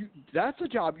 that's a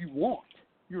job you want.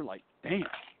 You're like, damn,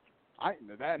 I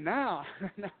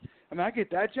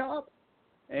get that job,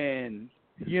 and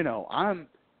I'm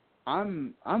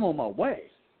on my way.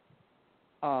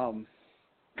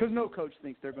 Because no coach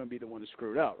thinks they're going to be the one to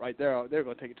screw it up, right? They're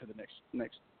going to take it to the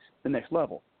next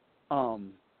level.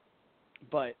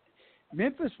 But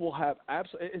Memphis will have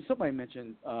absolutely. And somebody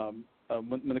mentioned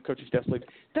when the coaching staff leaves,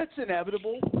 that's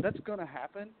inevitable. That's going to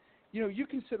happen. You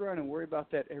can sit around and worry about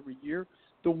that every year.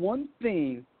 The one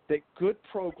thing that good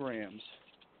programs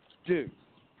do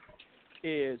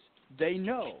is they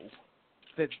know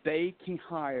that they can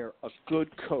hire a good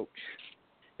coach.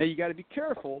 Now you got to be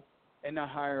careful and not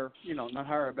hire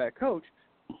a bad coach.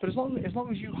 But as long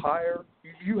as you hire,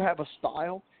 you have a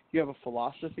style, you have a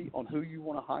philosophy on who you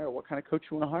want to hire, what kind of coach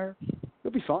you want to hire,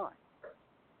 you'll be fine.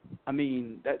 I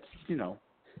mean, that's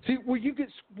see where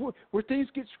things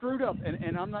get screwed up,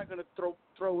 and I'm not going to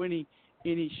throw any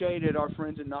shade at our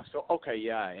friends in Knoxville. Okay,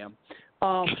 yeah, I am.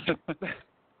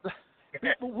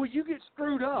 But where you get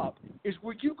screwed up is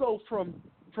where you go from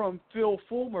Phil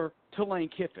Fulmer to Lane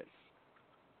Kiffin,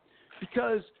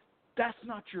 because that's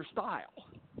not your style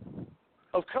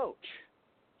of coach.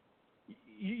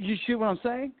 You see what I'm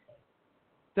saying?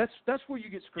 That's where you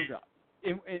get screwed up.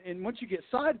 And once you get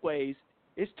sideways,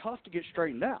 it's tough to get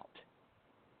straightened out.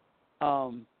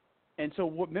 And so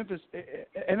what Memphis,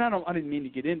 and I didn't mean to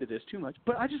get into this too much,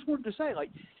 but I just wanted to say,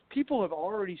 people have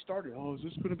already started, is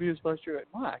this going to be his last year?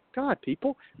 My God,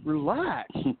 people, relax.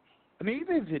 I mean,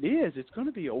 even if it is, it's going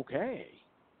to be okay.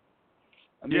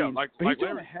 I mean, like he's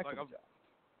doing Larry, a heck of a job.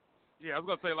 Yeah, I was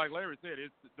going to say, like Larry said,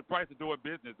 it's the price of doing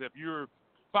business. If you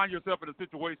find yourself in a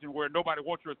situation where nobody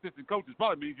wants your assistant coach, it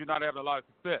probably means you're not having a lot of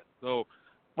success. So,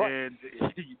 right. And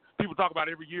people talk about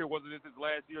every year, whether this is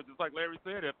last year, just like Larry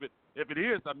said. If it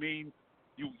is, I mean,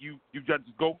 you just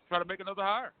go try to make another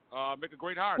hire, make a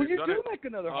great hire. Well, you do make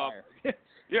another hire.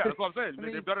 Yeah, that's what I'm saying. I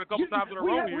mean, they've done it a couple times in a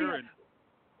row here.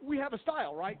 We have a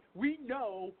style, right? We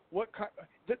know what kind.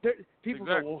 People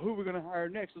exactly. go, well, who are we going to hire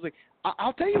next? It's like,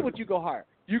 I'll tell you what you go hire.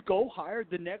 You go hire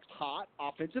the next hot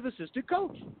offensive assistant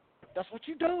coach. That's what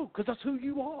you do, because that's who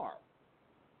you are.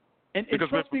 And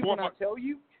trust me when I tell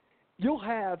you, you'll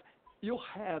have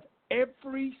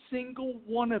every single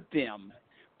one of them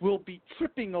will be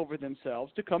tripping over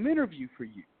themselves to come interview for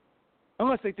you,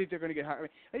 unless they think they're going to get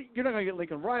hired. I mean, you're not going to get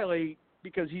Lincoln Riley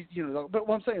because he's, But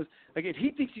what I'm saying is, if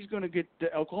he thinks he's going to get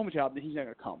the Oklahoma job, then he's not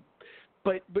going to come.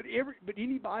 But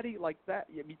anybody like that,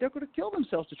 I mean, they're going to kill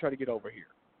themselves to try to get over here,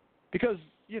 because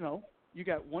you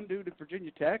got one dude at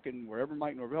Virginia Tech and wherever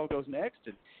Mike Norvell goes next,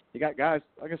 and you got guys,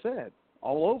 like I said,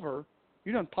 all over.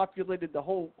 You done populated the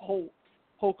whole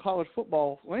college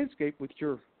football landscape with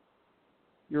your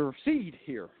seed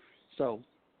here. So,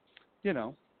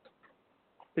 don't.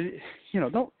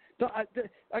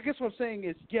 I guess what I'm saying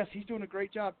is, yes, he's doing a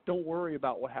great job. Don't worry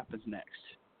about what happens next.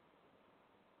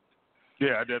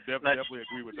 Yeah, I definitely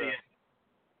agree with that.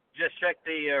 Just check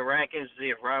the rankings, see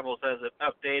if Rivals has it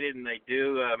updated, and they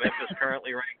do. Memphis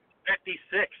currently ranked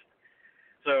 56th.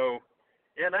 So,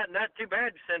 yeah, not too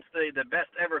bad, since the best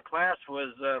ever class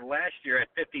was last year at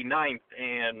 59th,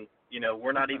 and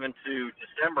we're not even to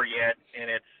December yet, and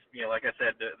it's like I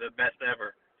said, the best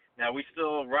ever. Now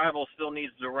Rivals still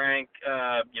needs to rank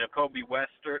Kobe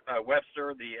Webster,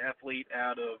 the athlete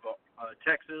out of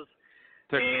Texas,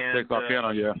 and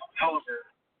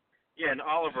Oliver. Yeah, and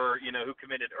Oliver, who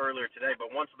committed earlier today.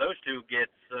 But once those two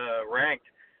gets ranked,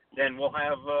 then we'll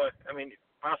have,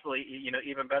 possibly,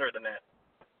 even better than that.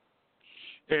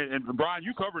 And Brian,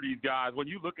 you cover these guys. When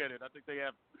you look at it, I think they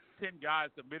have 10 guys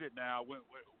submitted now.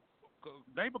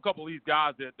 name a couple of these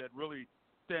guys that really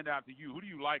stand out to you. Who do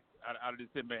you like out of this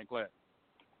 10-man class?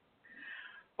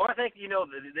 Well, I think,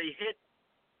 they hit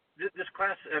this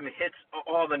class. I mean, hits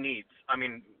all the needs. I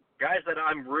mean, guys that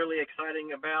I'm really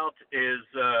excited about is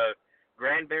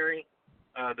Granberry,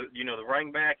 the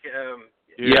running back.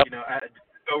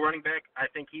 Go running back. I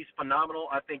think he's phenomenal.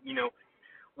 I think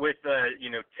with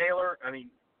Taylor. I mean,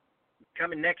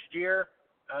 coming next year,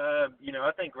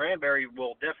 I think Granberry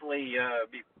will definitely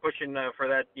be pushing for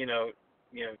that.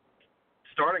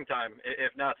 Starting time,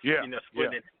 if not splitting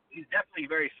it. He's definitely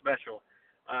very special.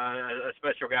 A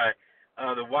special guy.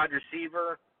 The wide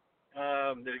receiver,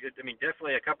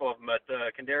 definitely a couple of them, but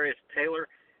Kendarius Taylor,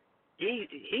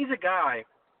 he's a guy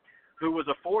who was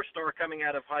a 4-star coming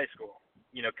out of high school,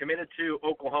 committed to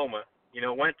Oklahoma,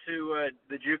 went to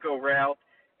the JUCO route,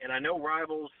 and I know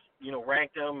rivals,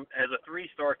 ranked him as a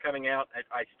 3-star coming out.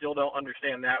 I still don't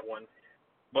understand that one.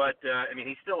 But,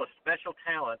 he's still a special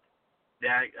talent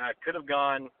that could have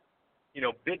gone,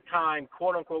 big time,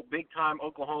 quote-unquote, big-time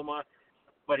Oklahoma,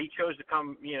 but he chose to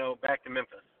come, back to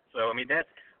Memphis. So, that's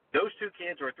those 2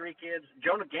 kids or 3 kids.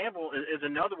 Jonah Gambill is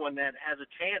another one that has a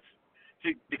chance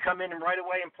to come in and right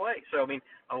away and play. So,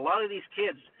 a lot of these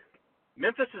kids,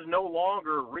 Memphis is no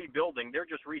longer rebuilding. They're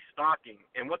just restocking.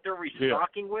 And what they're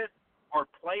restocking with are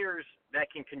players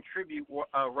that can contribute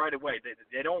right away.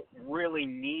 They don't really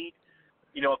need,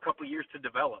 a couple years to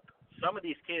develop. Some of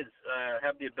these kids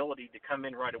have the ability to come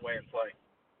in right away and play.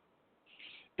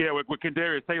 Yeah, with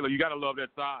Kendarius Taylor, you got to love that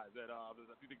size. That I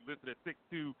think he's listed at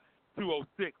 6'2",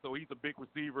 206, so he's a big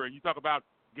receiver. And you talk about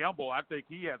Gambill, I think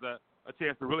he has a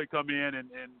chance to really come in and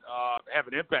have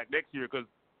an impact next year because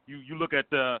you look at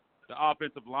the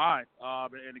offensive line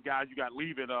and the guys you got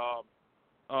leaving.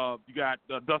 You got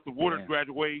Dustin Woodard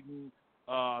graduating,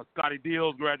 Scotty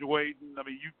Deals graduating.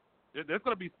 There's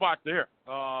going to be spots there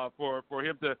for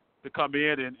him to come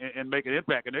in and make an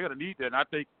impact, and they're going to need that. And I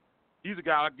think he's a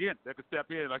guy, again, that can step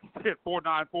in. Like you said,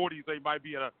 4'9", 40, so he might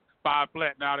be at a 5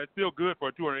 flat now. That's still good for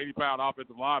a 280-pound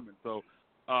offensive lineman. So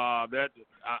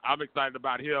I'm excited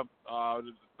about him.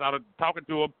 Talking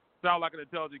to him, sounds like an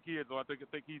intelligent kid, so I think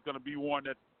he's going to be one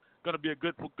that's going to be a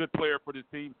good player for this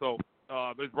team. So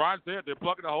as Brian said, they're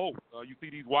plugging a hole. You see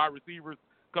these wide receivers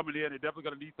coming in. They're definitely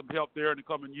going to need some help there in the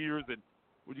coming years. And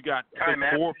what you got,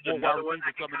 four wide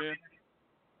receivers coming in.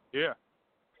 Yeah.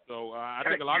 So I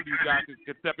think a lot of these guys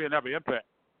can step in and have an impact.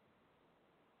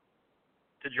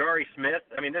 Tajari Smith.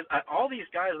 All these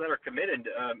guys that are committed,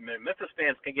 Memphis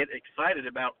fans can get excited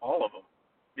about all of them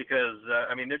because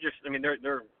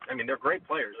they're great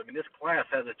players. This class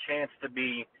has a chance to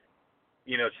be,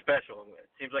 special. It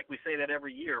seems like we say that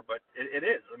every year, but it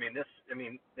is.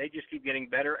 They just keep getting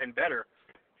better and better.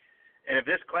 And if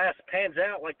this class pans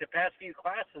out like the past few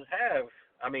classes have,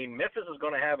 Memphis is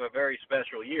going to have a very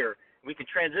special year. We can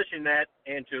transition that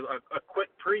into a quick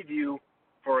preview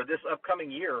for this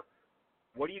upcoming year.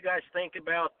 What do you guys think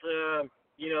about,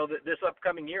 this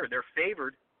upcoming year? They're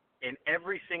favored in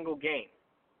every single game.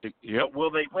 Yep. But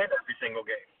will they win every single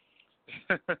game?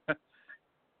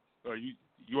 So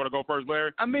you want to go first,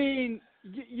 Larry?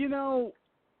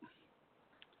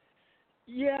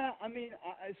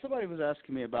 Somebody was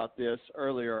asking me about this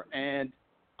earlier, and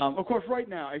of course, right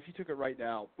now, if you took it right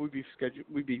now, we'd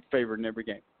be favored in every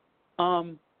game.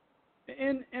 And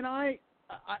I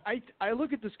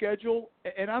look at the schedule,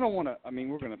 and I don't want to.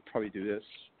 We're going to probably do this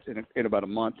in about a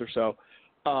month or so.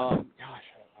 Gosh,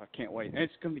 I can't wait. And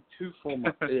it's going to be 2 full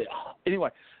months. Anyway,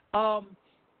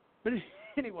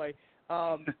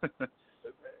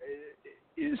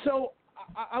 so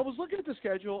I was looking at the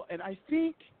schedule, and I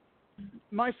think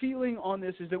my feeling on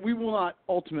this is that we will not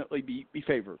ultimately be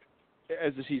favored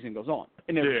as the season goes on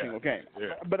in every single game.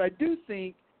 Yeah. But I do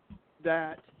think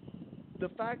that the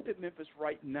fact that Memphis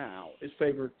right now is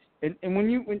favored, and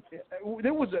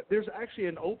there's actually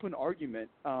an open argument.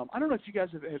 I don't know if you guys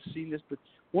have seen this, but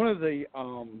one of the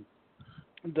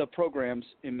programs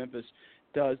in Memphis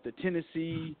does the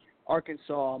Tennessee,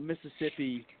 Arkansas,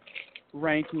 Mississippi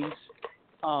rankings,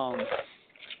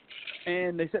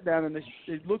 and they sat down and they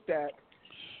looked at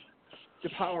the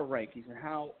power rankings and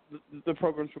how the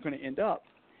programs were going to end up,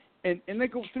 and they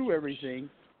go through everything,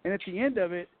 and at the end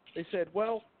of it, they said,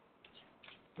 well,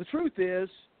 the truth is,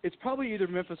 it's probably either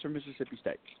Memphis or Mississippi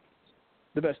State,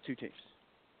 the best 2 teams.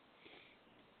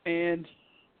 And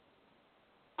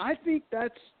I think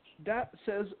that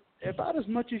says about as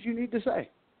much as you need to say,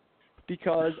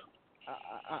 because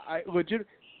I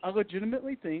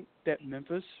legitimately think that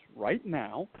Memphis right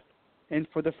now and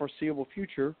for the foreseeable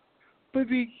future would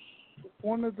be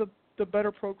one of the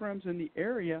better programs in the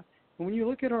area. And when you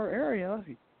look at our area,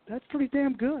 that's pretty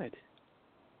damn good.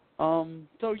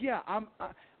 So yeah,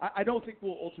 I don't think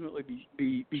we'll ultimately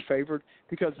be favored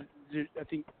because I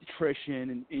think attrition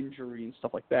and injury and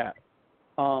stuff like that.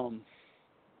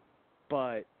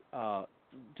 But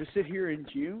to sit here in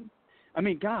June, I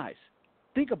mean, guys,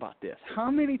 think about this.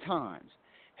 How many times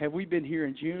have we been here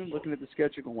in June looking at the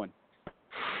schedule going,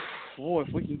 boy,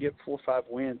 if we can get 4 or 5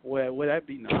 wins, boy, would that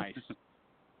be nice?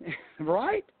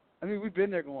 Right? I mean, we've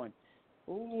been there going,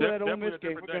 oh, that Ole Miss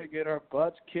game, we're going to get our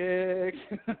butts kicked.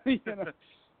 You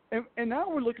know? And now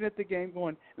we're looking at the game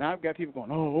going, now I've got people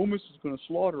going, oh, Ole Miss is going to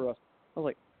slaughter us. I was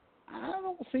like, I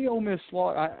don't see Ole Miss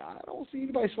slaughter. I don't see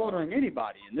anybody slaughtering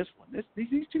anybody in this one.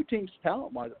 These two teams,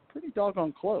 talent-wise, are pretty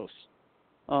doggone close.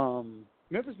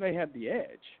 Memphis may have the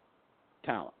edge,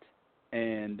 talent.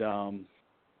 And,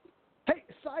 hey,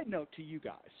 side note to you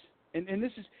guys, and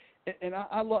this is, and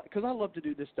I love, because I love to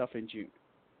do this stuff in June.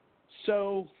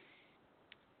 So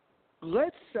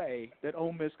let's say that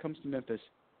Ole Miss comes to Memphis,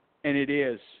 and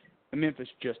Memphis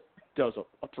just does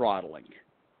a throttling,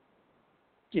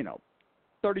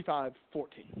 35-14,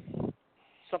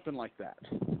 something like that,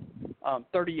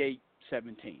 38-17.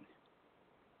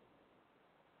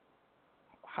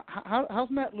 How's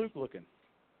Matt Luke looking?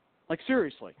 Like,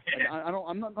 seriously,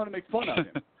 I'm not going to make fun of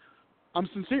him. I'm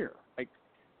sincere. Like,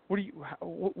 what do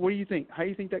you think? How do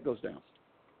you think that goes down?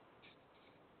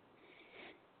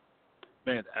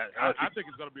 Man, I think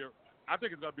it's going to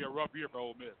be a rough year for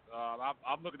Ole Miss.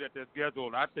 I'm looking at their schedule,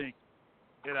 and I think,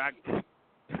 and I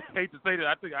hate to say that,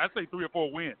 I say 3 or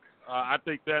 4 wins. I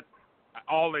think that's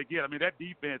all they get. I mean, that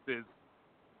defense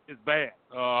is bad.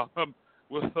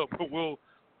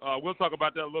 We'll talk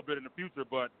about that a little bit in the future,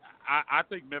 but I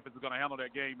think Memphis is going to handle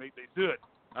that game. They should.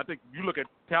 I think you look at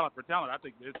talent for talent, I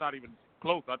think it's not even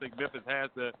close. I think Memphis has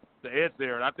the edge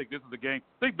there, and I think this is the game.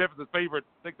 I think Memphis is favored.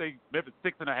 Memphis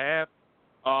 6.5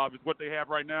 is what they have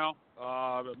right now.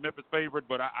 Memphis favored,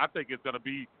 but I think it's going to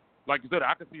be, like you said,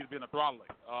 I can see it being a throttling.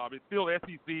 It's still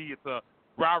SEC. It's a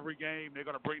rivalry game. They're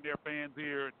going to bring their fans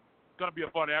here. It's going to be a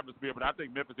fun atmosphere, but I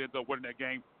think Memphis ends up winning that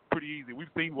game pretty easy.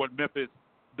 We've seen what Memphis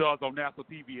does on national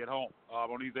TV at home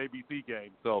on these ABC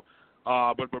games. So,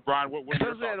 but Brian, what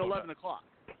especially at 11 o'clock.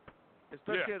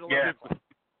 Especially at 11 o'clock.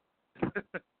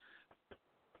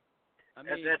 I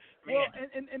mean, well,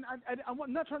 and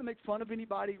I'm not trying to make fun of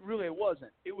anybody. Really, it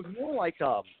wasn't. It was more like,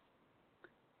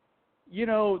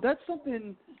 that's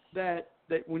something that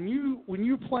when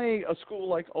you play a school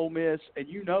like Ole Miss and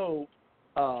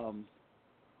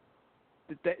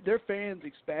that their fans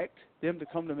expect them to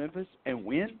come to Memphis and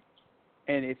win,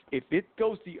 and if it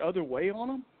goes the other way on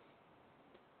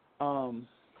them,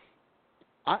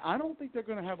 I don't think they're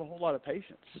going to have a whole lot of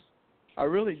patience. I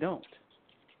really don't.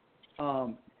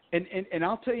 And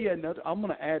I'll tell you another. I'm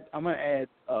going to add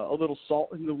a little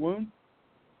salt in the wound.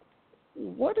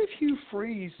 What if Hugh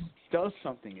Freeze does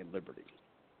something at Liberty?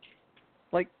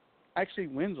 Like, actually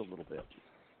wins a little bit.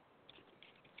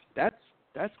 That's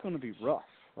going to be rough,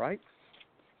 right?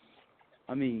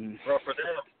 I mean, rough for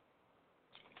them.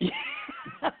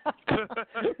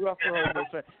 Rough for Ole Miss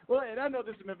fans. Well, and I know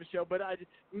this is a Memphis show, but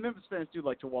Memphis fans do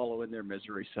like to wallow in their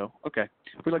misery. So, okay,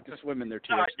 we like to swim in their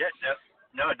tears.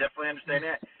 No, I definitely understand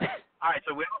that. All right,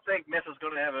 so we don't think Memphis is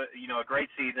going to have a great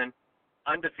season.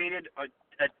 Undefeated,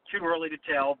 too early to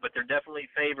tell, but they're definitely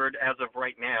favored as of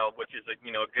right now, which is a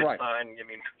good right. sign. I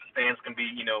mean, fans can be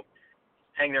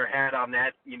hang their hat on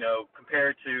that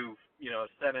compared to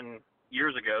 7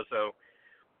 years ago. So,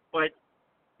 but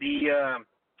the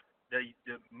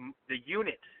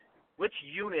unit, which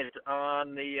unit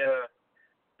on the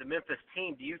Memphis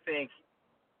team do you think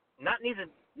not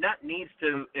needs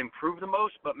to improve the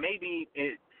most, but maybe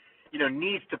it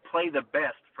needs to play the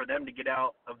best for them to get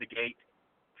out of the gate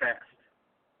fast?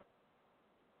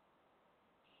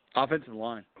 Offensive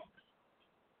line.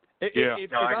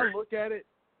 If I look at it,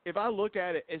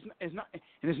 it's not, and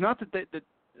it's not that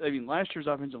last year's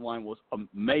offensive line was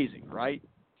amazing, right?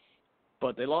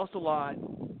 But they lost a lot.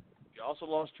 You also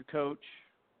lost your coach.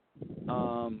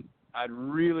 I'd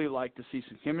really like to see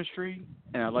some chemistry,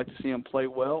 and I'd like to see them play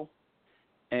well.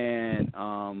 And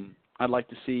I'd like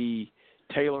to see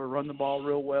Taylor run the ball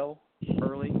real well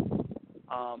early.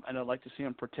 And I'd like to see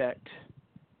him protect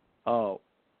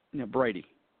Brady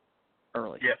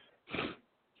early. Yes.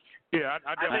 Yeah,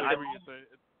 I definitely agree.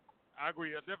 I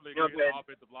agree. I definitely agree with the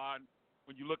offensive line.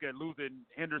 When you look at losing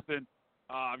Henderson,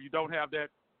 you don't have that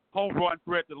home run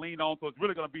threat to lean on, so it's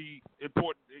really going to be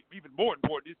important, even more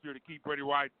important this year, to keep Brady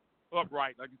White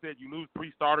upright. Like you said, you lose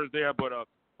 3 starters there, but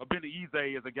Benny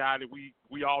Ize is a guy that we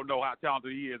all know how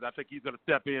talented he is. I think he's going to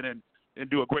step in and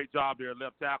do a great job there at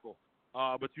left tackle.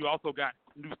 But you also got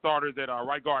new starters at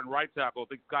right guard and right tackle. I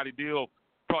think Scotty Deal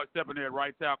probably stepping there at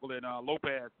right tackle and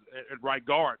Lopez at right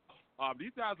guard.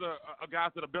 These guys are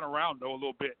guys that have been around, though, a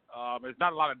little bit. There's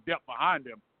not a lot of depth behind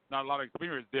them, not a lot of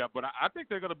experience depth, but I think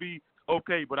they're going to be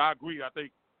okay. But I agree. I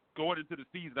think going into the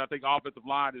season, I think offensive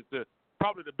line is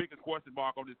probably the biggest question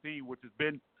mark on this team, which has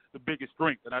been the biggest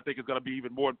strength. And I think it's going to be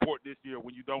even more important this year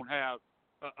when you don't have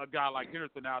a guy like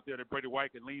Henderson out there that Brady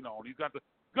White can lean on. He's got to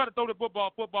throw the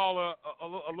football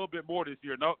a little bit more this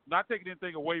year. No, not taking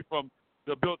anything away from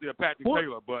the ability of Patrick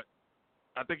Taylor, but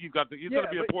I think it's going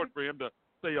to be important for him to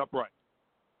stay upright.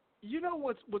 You know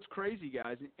what's crazy,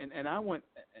 guys, and I went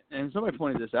and somebody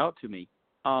pointed this out to me,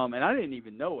 and I didn't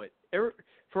even know it.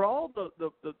 For all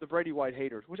the Brady White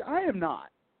haters, which I am not,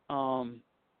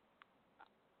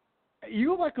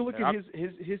 you go back and look at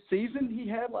his season he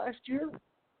had last year.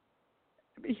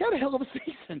 I mean, he had a hell of a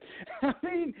season.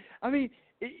 I mean,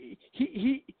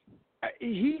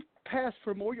 he passed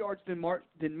for more yards than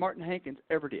Martin Hankins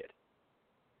ever did.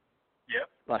 Yep.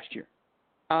 Last year,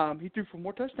 he threw for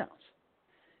more touchdowns.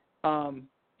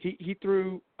 He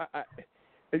threw.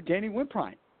 Danny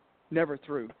Wimprine never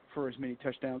threw for as many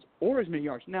touchdowns or as many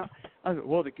yards. Now,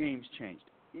 well, the game's changed.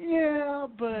 Yeah,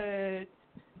 but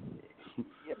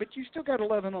you still got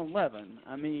 11 on 11.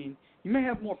 I mean, you may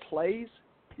have more plays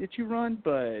that you run,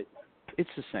 but it's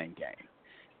the same game.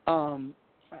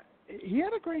 He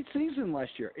had a great season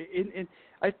last year, and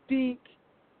I think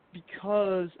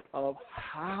because of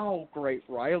how great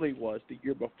Riley was the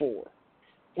year before,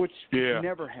 which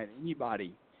never had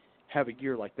anybody have a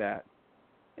year like that.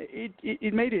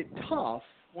 It made it tough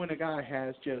when a guy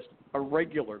has just a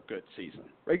regular great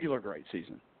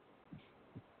season.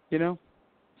 You know?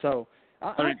 So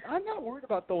I'm not worried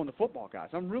about throwing the football, guys.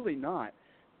 I'm really not.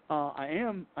 I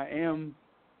am, I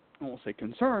won't say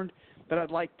concerned, but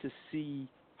I'd like to see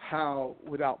how,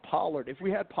 without Pollard, if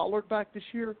we had Pollard back this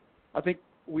year, I think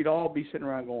we'd all be sitting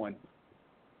around going,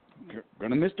 we're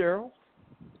going to miss Darryl,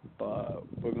 but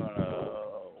we're going to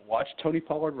watch Tony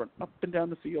Pollard run up and down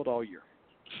the field all year.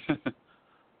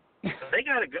 They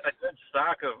got a good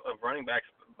stock of running backs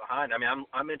behind. I mean,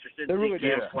 I'm interested in really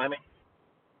Cam Fleming.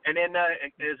 And then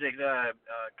is it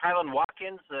Kylan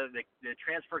Watkins, the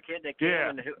transfer kid that came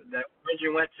and that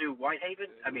originally went to Whitehaven?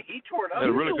 I mean, he tore it up. Had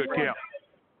a really good camp.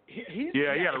 He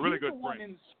had a really good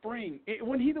spring.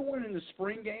 When he the one in the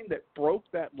spring game that broke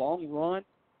that long run,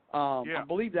 I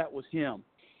believe that was him.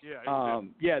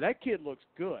 Yeah, that kid looks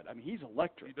good. I mean, he's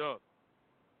electric. He does.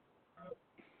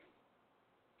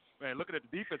 Man, looking at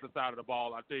the defensive side of the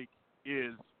ball, I think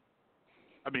his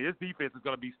defense is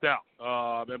going to be stout.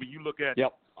 I mean, you look at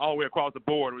all the way across the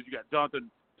board. You got Jonathan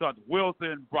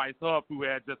Wilson, Bryce Huff, who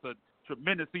had just a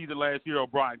tremendous season last year,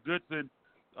 O'Brien Goodson,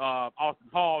 Austin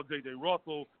Hall, J.J.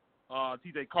 Russell,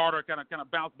 T.J. Carter kind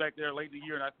of bounced back there late in the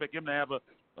year, and I expect him to have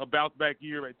a bounce-back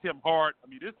year. And Tim Hart. I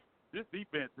mean, this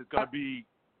defense is going to be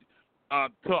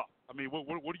tough. I mean, what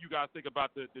do you guys think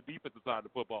about the defensive side of the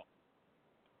football?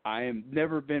 I have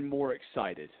never been more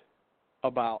excited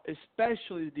about,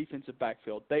 especially the defensive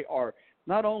backfield. They are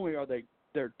not only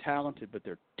they're talented, but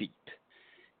they're deep.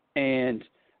 And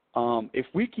if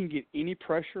we can get any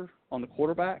pressure on the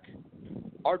quarterback,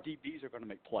 our DBs are going to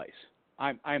make plays.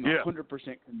 I'm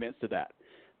 100% convinced of that.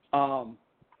 One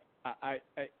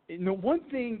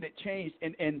thing that changed,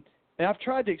 and I've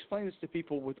tried to explain this to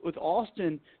people with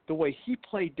Austin, the way he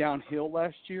played downhill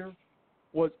last year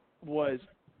was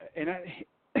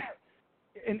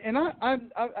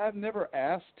I've never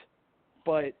asked,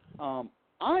 but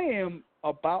I am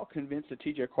about convinced that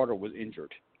T.J. Carter was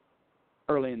injured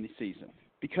early in the season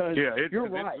because you're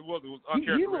right. It was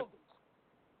uncharacteristic.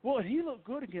 He looked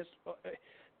good against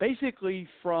basically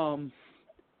from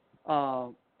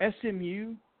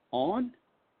SMU on.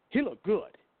 He looked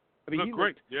good. I mean, he looked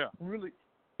great. Really.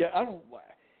 Yeah,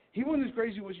 he wasn't as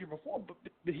crazy as he was year before,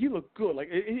 but he looked good. Like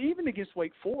even against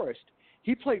Wake Forest,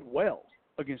 he played well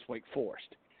against Wake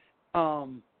Forest.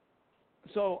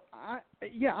 So I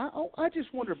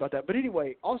just wonder about that. But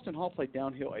anyway, Austin Hall played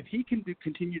downhill. If he can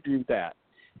continue to do that,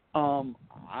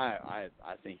 I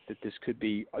think that this could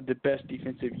be the best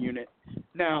defensive unit.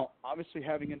 Now, obviously,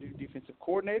 having a new defensive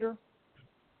coordinator,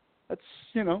 that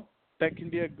can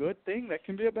be a good thing. That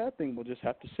can be a bad thing. We'll just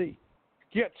have to see.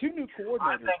 You got two new coordinators.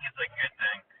 I think it's a good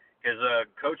thing because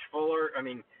Coach Fuller. I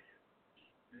mean,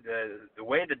 the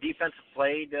way the defense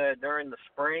played during the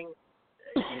spring,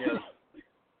 there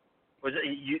was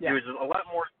a lot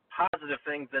more positive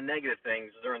things than negative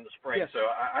things during the spring. Yes. So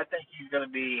I think he's going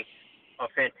to be a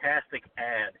fantastic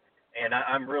add, and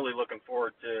I'm really looking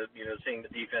forward to seeing the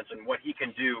defense and what he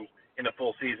can do in a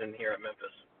full season here at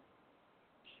Memphis.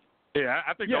 Yeah,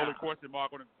 I think the only question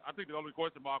mark on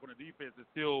the defense is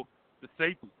still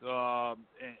safety,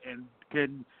 and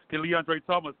can Leandre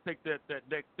Thomas take that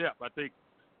next step? I think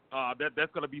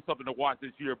that's going to be something to watch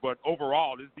this year. But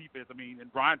overall, this defense, I mean,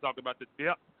 and Brian talked about the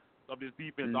depth of this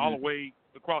defense all the way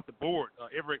across the board.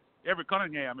 Everett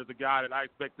Cunningham is a guy that I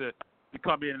expect to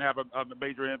come in and have a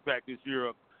major impact this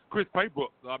year. Chris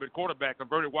Paybrooks, at quarterback,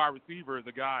 converted wide receiver, is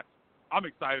a guy I'm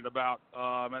excited about,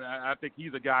 and I think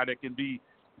he's a guy that can be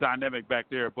dynamic back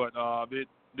there. But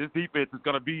this defense is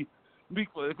going to be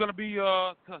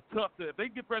tough. If they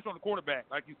get pressure on the quarterback,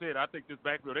 like you said, I think this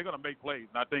backfield, they're going to make plays.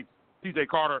 And I think T.J.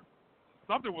 Carter,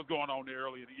 something was going on there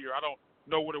early in the year. I don't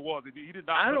know what it was. He did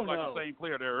not look like the same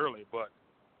player there early. But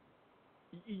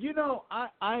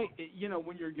I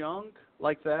when you're young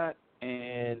like that,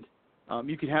 and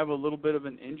you can have a little bit of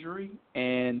an injury,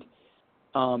 and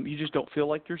you just don't feel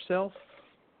like yourself.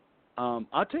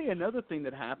 I'll tell you another thing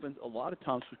that happens a lot of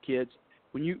times with kids.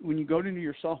 When you go into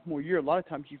your sophomore year, a lot of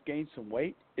times you've gained some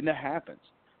weight, and that happens.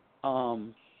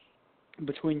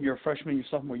 Between your freshman and your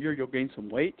sophomore year, you'll gain some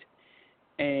weight.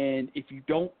 And if you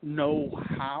don't know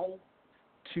how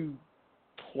to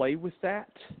play with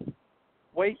that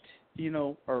weight,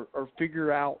 or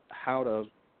figure out how to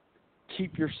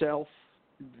keep yourself,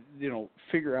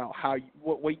 figure out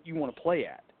what weight you want to play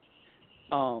at,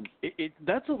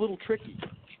 that's a little tricky.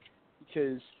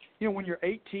 Because when you're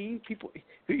 18, people,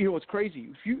 it's crazy.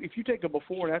 If you take a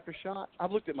before and after shot,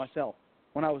 I've looked at myself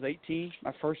when I was 18,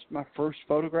 my first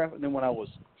photograph, and then when I was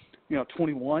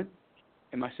 21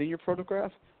 in my senior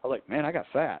photograph, I was like, man, I got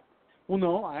fat. Well,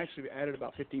 no, I actually added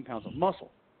about 15 pounds of muscle.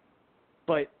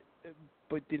 But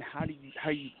then how do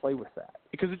you play with that?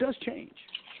 Because it does change.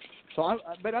 So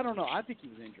but I don't know. I think he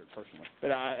was injured personally,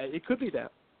 but it could be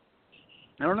that.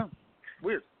 I don't know.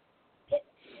 Weird.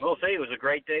 We'll say it was a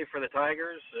great day for the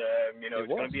Tigers. It's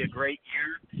going to be a great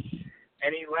year.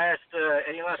 Any last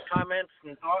comments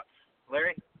and thoughts,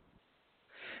 Larry?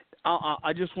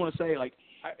 I just want to say,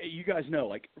 you guys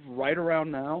know, right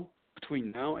around now,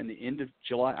 between now and the end of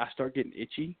July, I start getting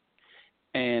itchy,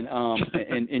 and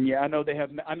yeah, I know they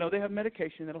have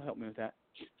medication that'll help me with that,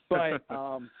 but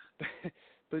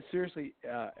but seriously,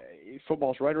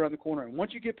 football's right around the corner, and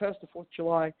once you get past the 4th of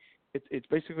July, it's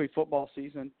basically football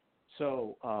season.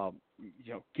 So,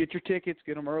 get your tickets,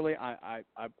 get them early. I've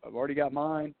already got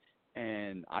mine,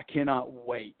 and I cannot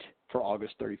wait for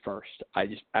August 31st. I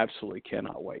just absolutely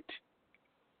cannot wait.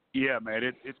 Yeah, man,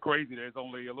 it's crazy. There's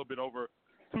only a little bit over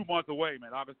 2 months away,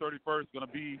 man. August 31st is going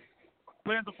to be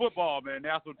playing some football, man.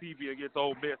 National TV against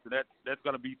Ole Miss, and that's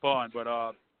going to be fun. But,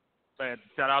 man,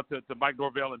 shout out to Mike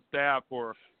Norvell and staff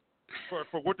for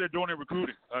what they're doing in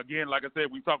recruiting. Again, like I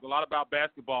said, we talked a lot about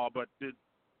basketball, but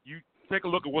you take a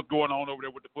look at what's going on over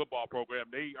there with the football program.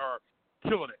 They are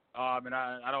killing it. And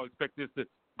I don't expect this to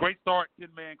great start,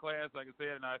 10-man class, like I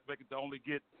said, and I expect it to only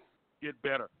get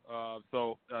better.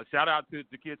 So shout out to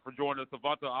the kids for joining us,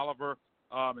 Slyvonta Oliver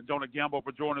and Jonah Gambill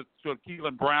for joining us, to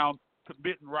Keelan Brown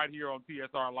committing right here on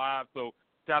TSR Live. So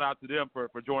shout out to them for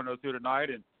joining us here tonight.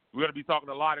 And we're going to be talking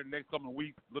a lot in the next couple of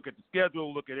weeks, look at the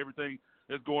schedule, look at everything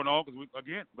that's going on, because, we're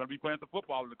going to be playing some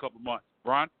football in a couple of months.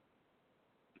 Brian?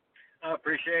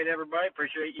 Appreciate everybody.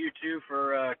 Appreciate you two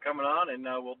for coming on, and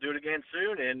we'll do it again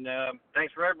soon. And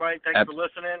thanks for everybody. Thanks for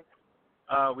listening.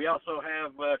 We also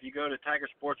have, if you go to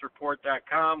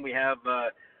TigerSportsReport.com, we have a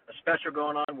special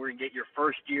going on where you get your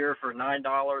first year for $9 and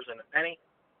a penny.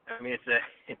 I mean,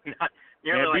 it's not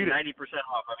nearly 90%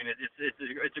 off. I mean,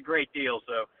 it's a great deal.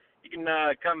 So you can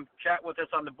come chat with us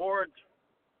on the boards.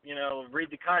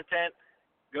 Read the content.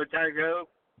 Go Tiger Go.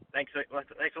 Thanks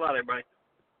a lot, everybody.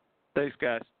 Thanks,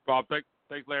 guys. Bob,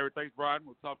 thanks, Larry. Thanks, Brian.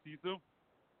 We'll talk to you soon.